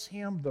gives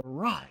him the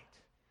right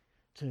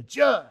to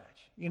judge?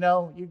 You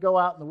go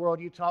out in the world,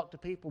 you talk to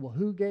people, well,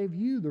 who gave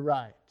you the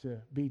right to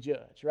be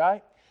judged,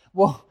 right?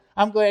 Well,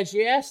 I'm glad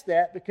you asked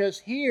that, because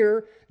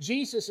here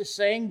Jesus is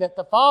saying that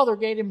the Father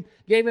gave him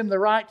the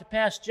right to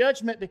pass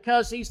judgment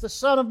because he's the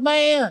Son of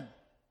Man.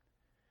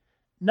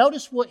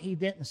 Notice what he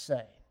didn't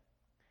say.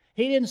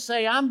 He didn't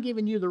say, I'm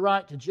giving you the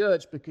right to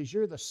judge because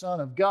you're the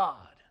Son of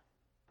God.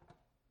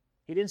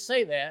 He didn't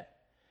say that.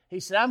 He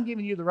said, I'm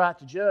giving you the right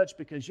to judge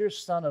because you're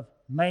Son of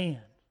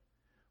Man.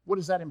 What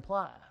does that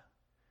imply?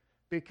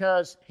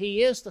 Because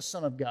he is the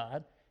Son of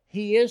God.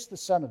 He is the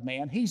Son of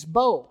Man. He's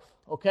both.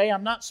 Okay,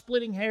 I'm not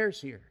splitting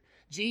hairs here.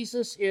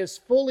 Jesus is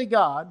fully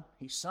God.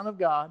 He's Son of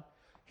God.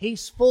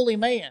 He's fully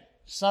man,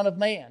 Son of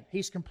Man.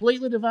 He's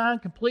completely divine,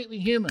 completely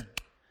human.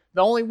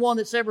 The only one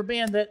that's ever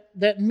been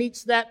that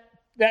meets that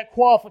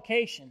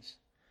qualifications.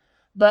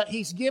 But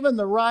he's given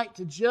the right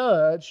to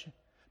judge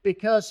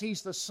because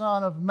he's the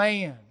Son of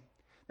Man.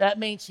 That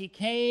means he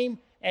came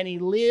and he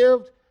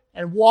lived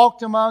and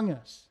walked among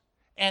us.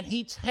 And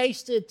he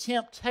tasted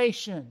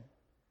temptation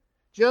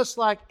just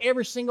like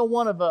every single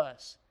one of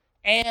us.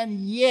 And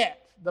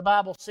yet, the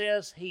Bible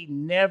says he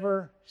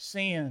never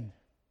sinned.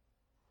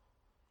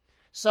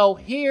 So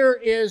here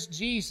is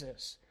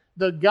Jesus,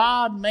 the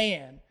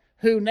God-man,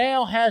 who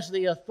now has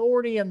the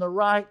authority and the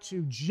right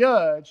to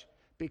judge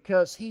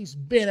because he's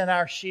been in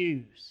our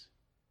shoes.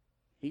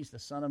 He's the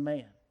Son of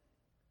Man.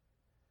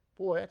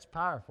 Boy, that's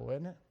powerful,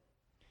 isn't it?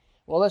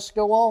 Well, let's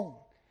go on.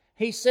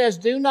 He says,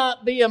 do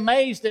not be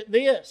amazed at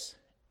this.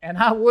 And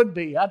I would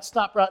be. I'd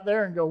stop right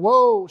there and go,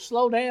 whoa,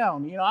 slow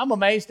down. I'm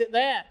amazed at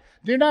that.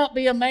 Do not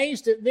be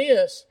amazed at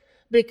this,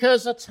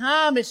 because a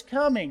time is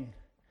coming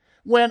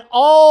when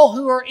all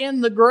who are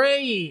in the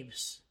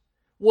graves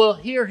will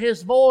hear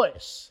his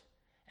voice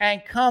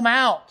and come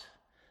out.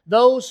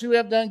 Those who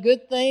have done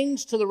good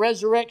things to the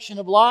resurrection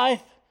of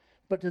life,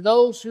 but to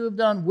those who have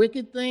done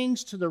wicked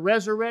things to the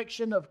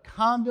resurrection of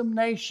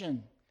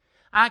condemnation.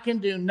 I can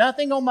do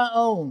nothing on my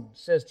own,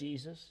 says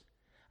Jesus.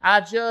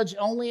 I judge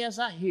only as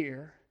I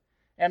hear,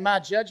 and my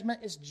judgment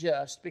is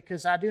just,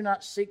 because I do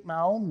not seek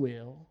my own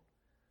will,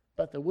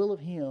 but the will of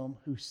him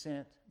who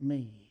sent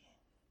me.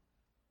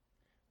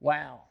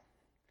 Wow.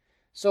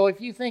 So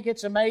if you think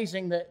it's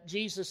amazing that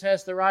Jesus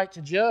has the right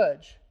to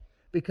judge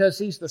because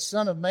he's the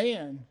Son of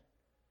Man,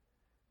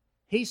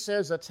 he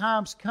says a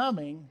time's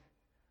coming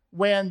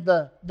when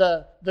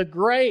the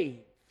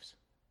graves,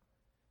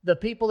 the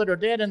people that are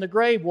dead in the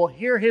grave, will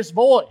hear his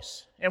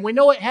voice. And we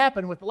know it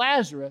happened with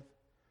Lazarus,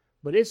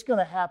 but it's going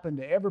to happen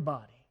to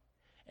everybody.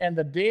 And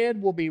the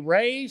dead will be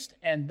raised,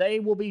 and they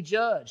will be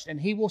judged. And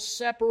he will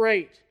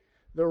separate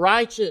the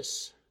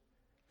righteous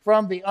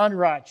from the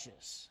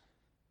unrighteous.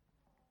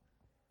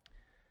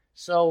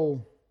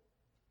 So,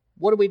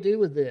 what do we do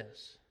with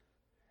this?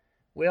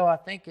 Well, I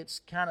think it's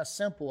kind of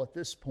simple at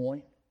this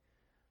point.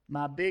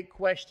 My big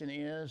question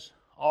is,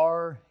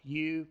 are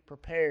you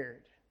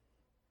prepared?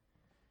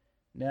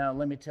 Now,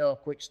 let me tell a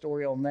quick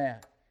story on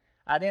that.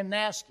 I didn't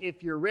ask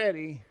if you're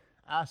ready.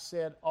 I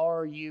said,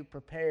 are you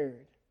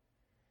prepared?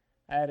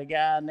 I had a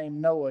guy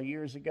named Noah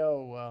years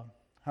ago,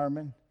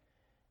 Herman,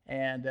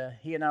 and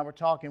he and I were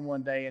talking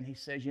one day, and he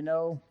says,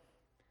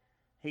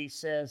 he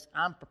says,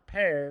 I'm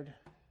prepared,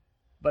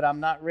 but I'm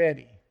not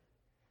ready.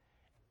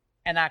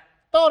 And I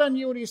thought I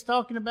knew what he was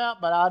talking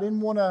about, but I didn't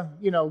want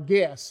to,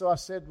 guess. So I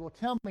said, well,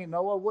 tell me,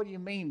 Noah, what do you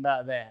mean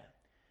by that?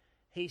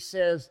 He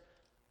says,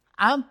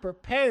 I'm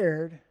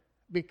prepared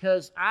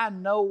because I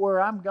know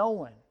where I'm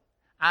going.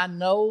 I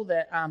know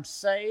that I'm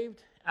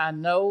saved. I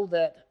know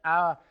that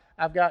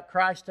I've got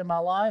Christ in my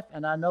life,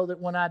 and I know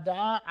that when I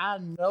die, I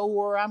know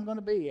where I'm going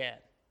to be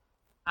at.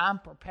 I'm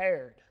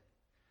prepared.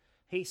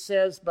 He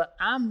says, but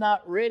I'm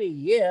not ready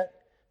yet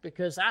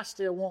because I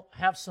still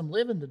have some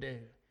living to do.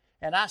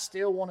 And I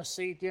still want to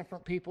see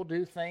different people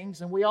do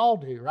things, and we all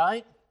do,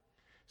 right?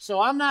 So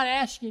I'm not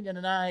asking you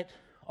tonight,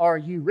 are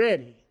you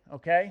ready,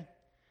 okay?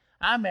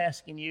 I'm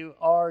asking you,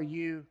 are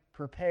you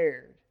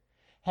prepared?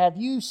 Have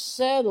you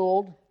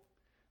settled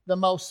the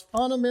most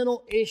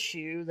fundamental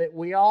issue that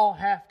we all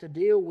have to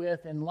deal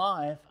with in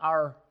life,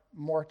 our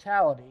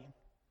mortality?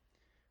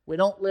 We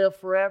don't live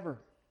forever.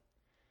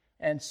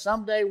 And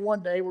someday,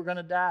 one day, we're going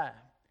to die.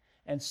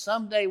 And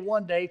someday,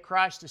 one day,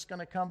 Christ is going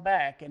to come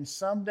back. And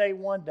someday,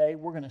 one day,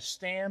 we're going to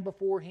stand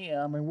before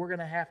Him and we're going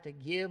to have to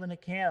give an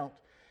account.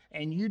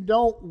 And you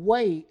don't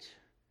wait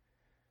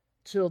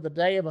till the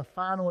day of a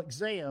final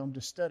exam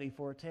to study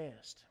for a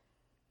test.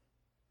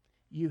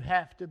 You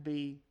have to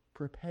be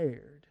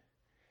prepared.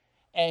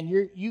 And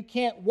you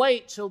can't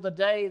wait till the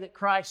day that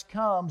Christ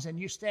comes and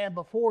you stand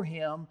before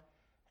Him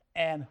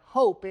and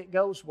hope it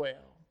goes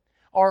well.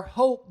 Or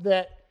hope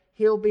that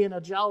He'll be in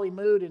a jolly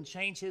mood and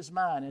change His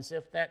mind, as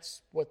if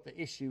that's what the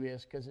issue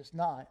is, because it's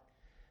not.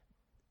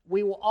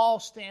 We will all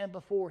stand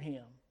before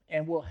Him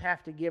and we'll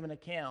have to give an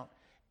account.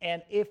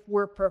 And if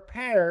we're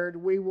prepared,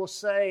 we will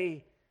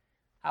say,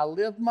 I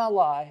lived my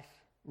life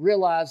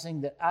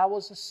realizing that I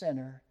was a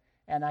sinner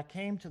and I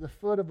came to the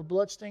foot of a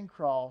bloodstained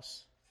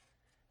cross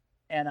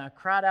and I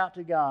cried out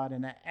to God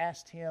and I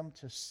asked Him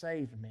to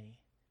save me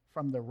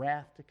from the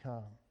wrath to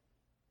come.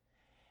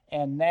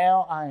 And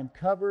now I am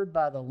covered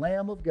by the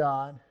Lamb of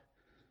God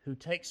who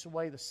takes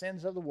away the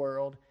sins of the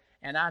world,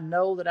 and I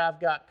know that I've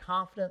got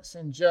confidence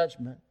in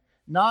judgment,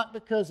 not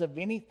because of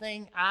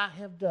anything I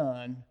have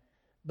done,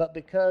 but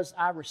because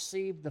I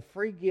received the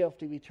free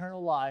gift of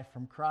eternal life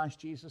from Christ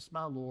Jesus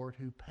my Lord,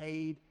 who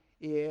paid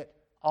it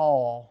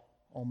all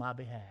on my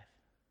behalf.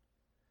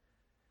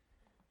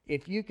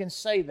 If you can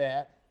say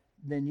that,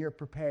 then you're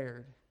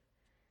prepared.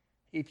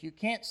 If you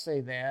can't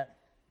say that,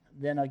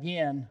 then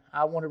again,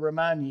 I want to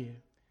remind you,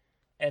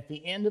 at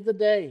the end of the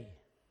day,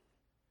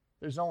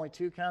 there's only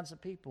two kinds of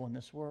people in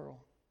this world.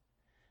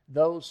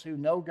 Those who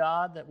know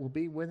God that will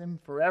be with Him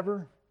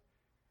forever,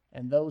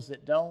 and those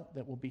that don't,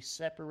 that will be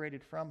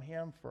separated from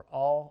Him for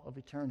all of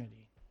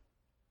eternity.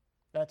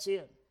 That's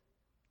it.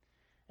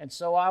 And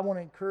so I want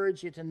to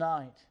encourage you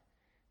tonight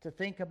to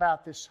think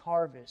about this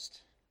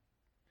harvest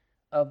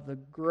of the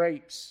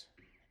grapes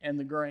and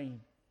the grain,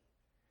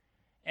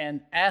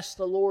 and ask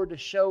the Lord to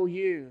show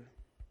you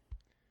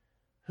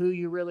who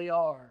you really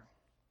are.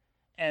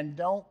 And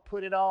don't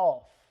put it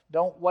off.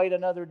 Don't wait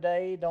another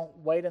day. Don't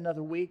wait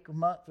another week, or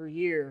month, or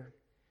year.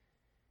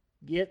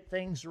 Get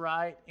things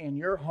right in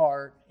your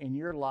heart, in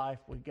your life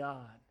with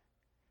God.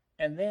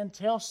 And then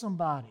tell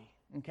somebody,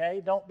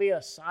 okay? Don't be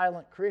a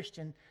silent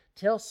Christian.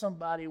 Tell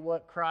somebody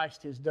what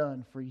Christ has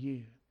done for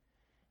you.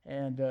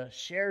 And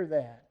share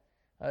that.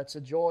 It's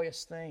a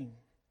joyous thing.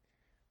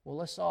 Well,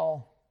 let's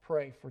all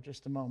pray for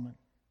just a moment.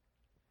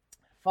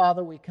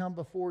 Father, we come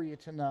before you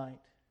tonight.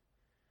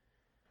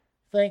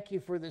 Thank you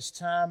for this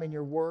time in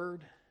your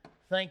word.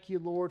 Thank you,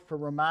 Lord, for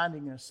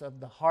reminding us of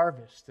the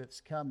harvest that's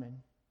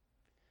coming.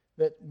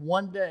 That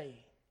one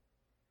day,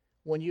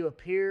 when you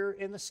appear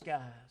in the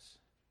skies,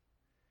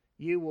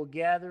 you will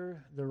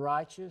gather the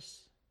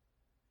righteous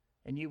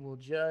and you will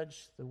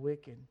judge the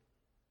wicked.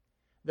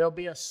 There'll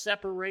be a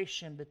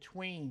separation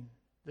between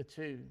the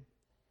two.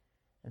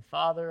 And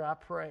Father, I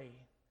pray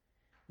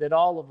that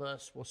all of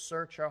us will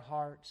search our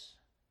hearts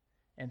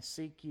and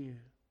seek you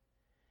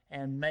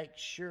and make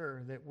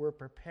sure that we're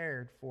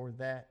prepared for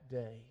that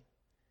day.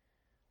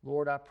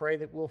 Lord, I pray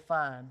that we'll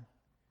find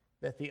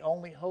that the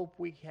only hope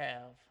we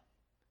have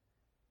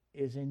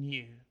is in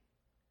you.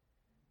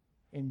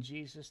 In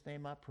Jesus'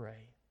 name I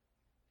pray.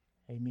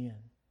 Amen.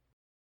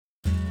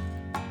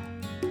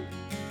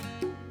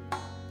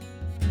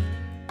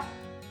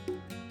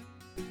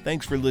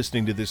 Thanks for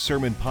listening to this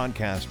sermon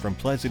podcast from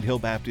Pleasant Hill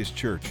Baptist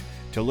Church.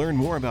 To learn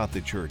more about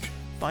the church,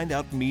 find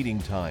out meeting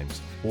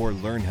times, or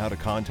learn how to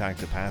contact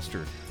the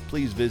pastor,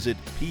 please visit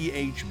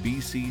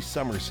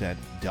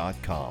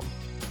phbcsomerset.com.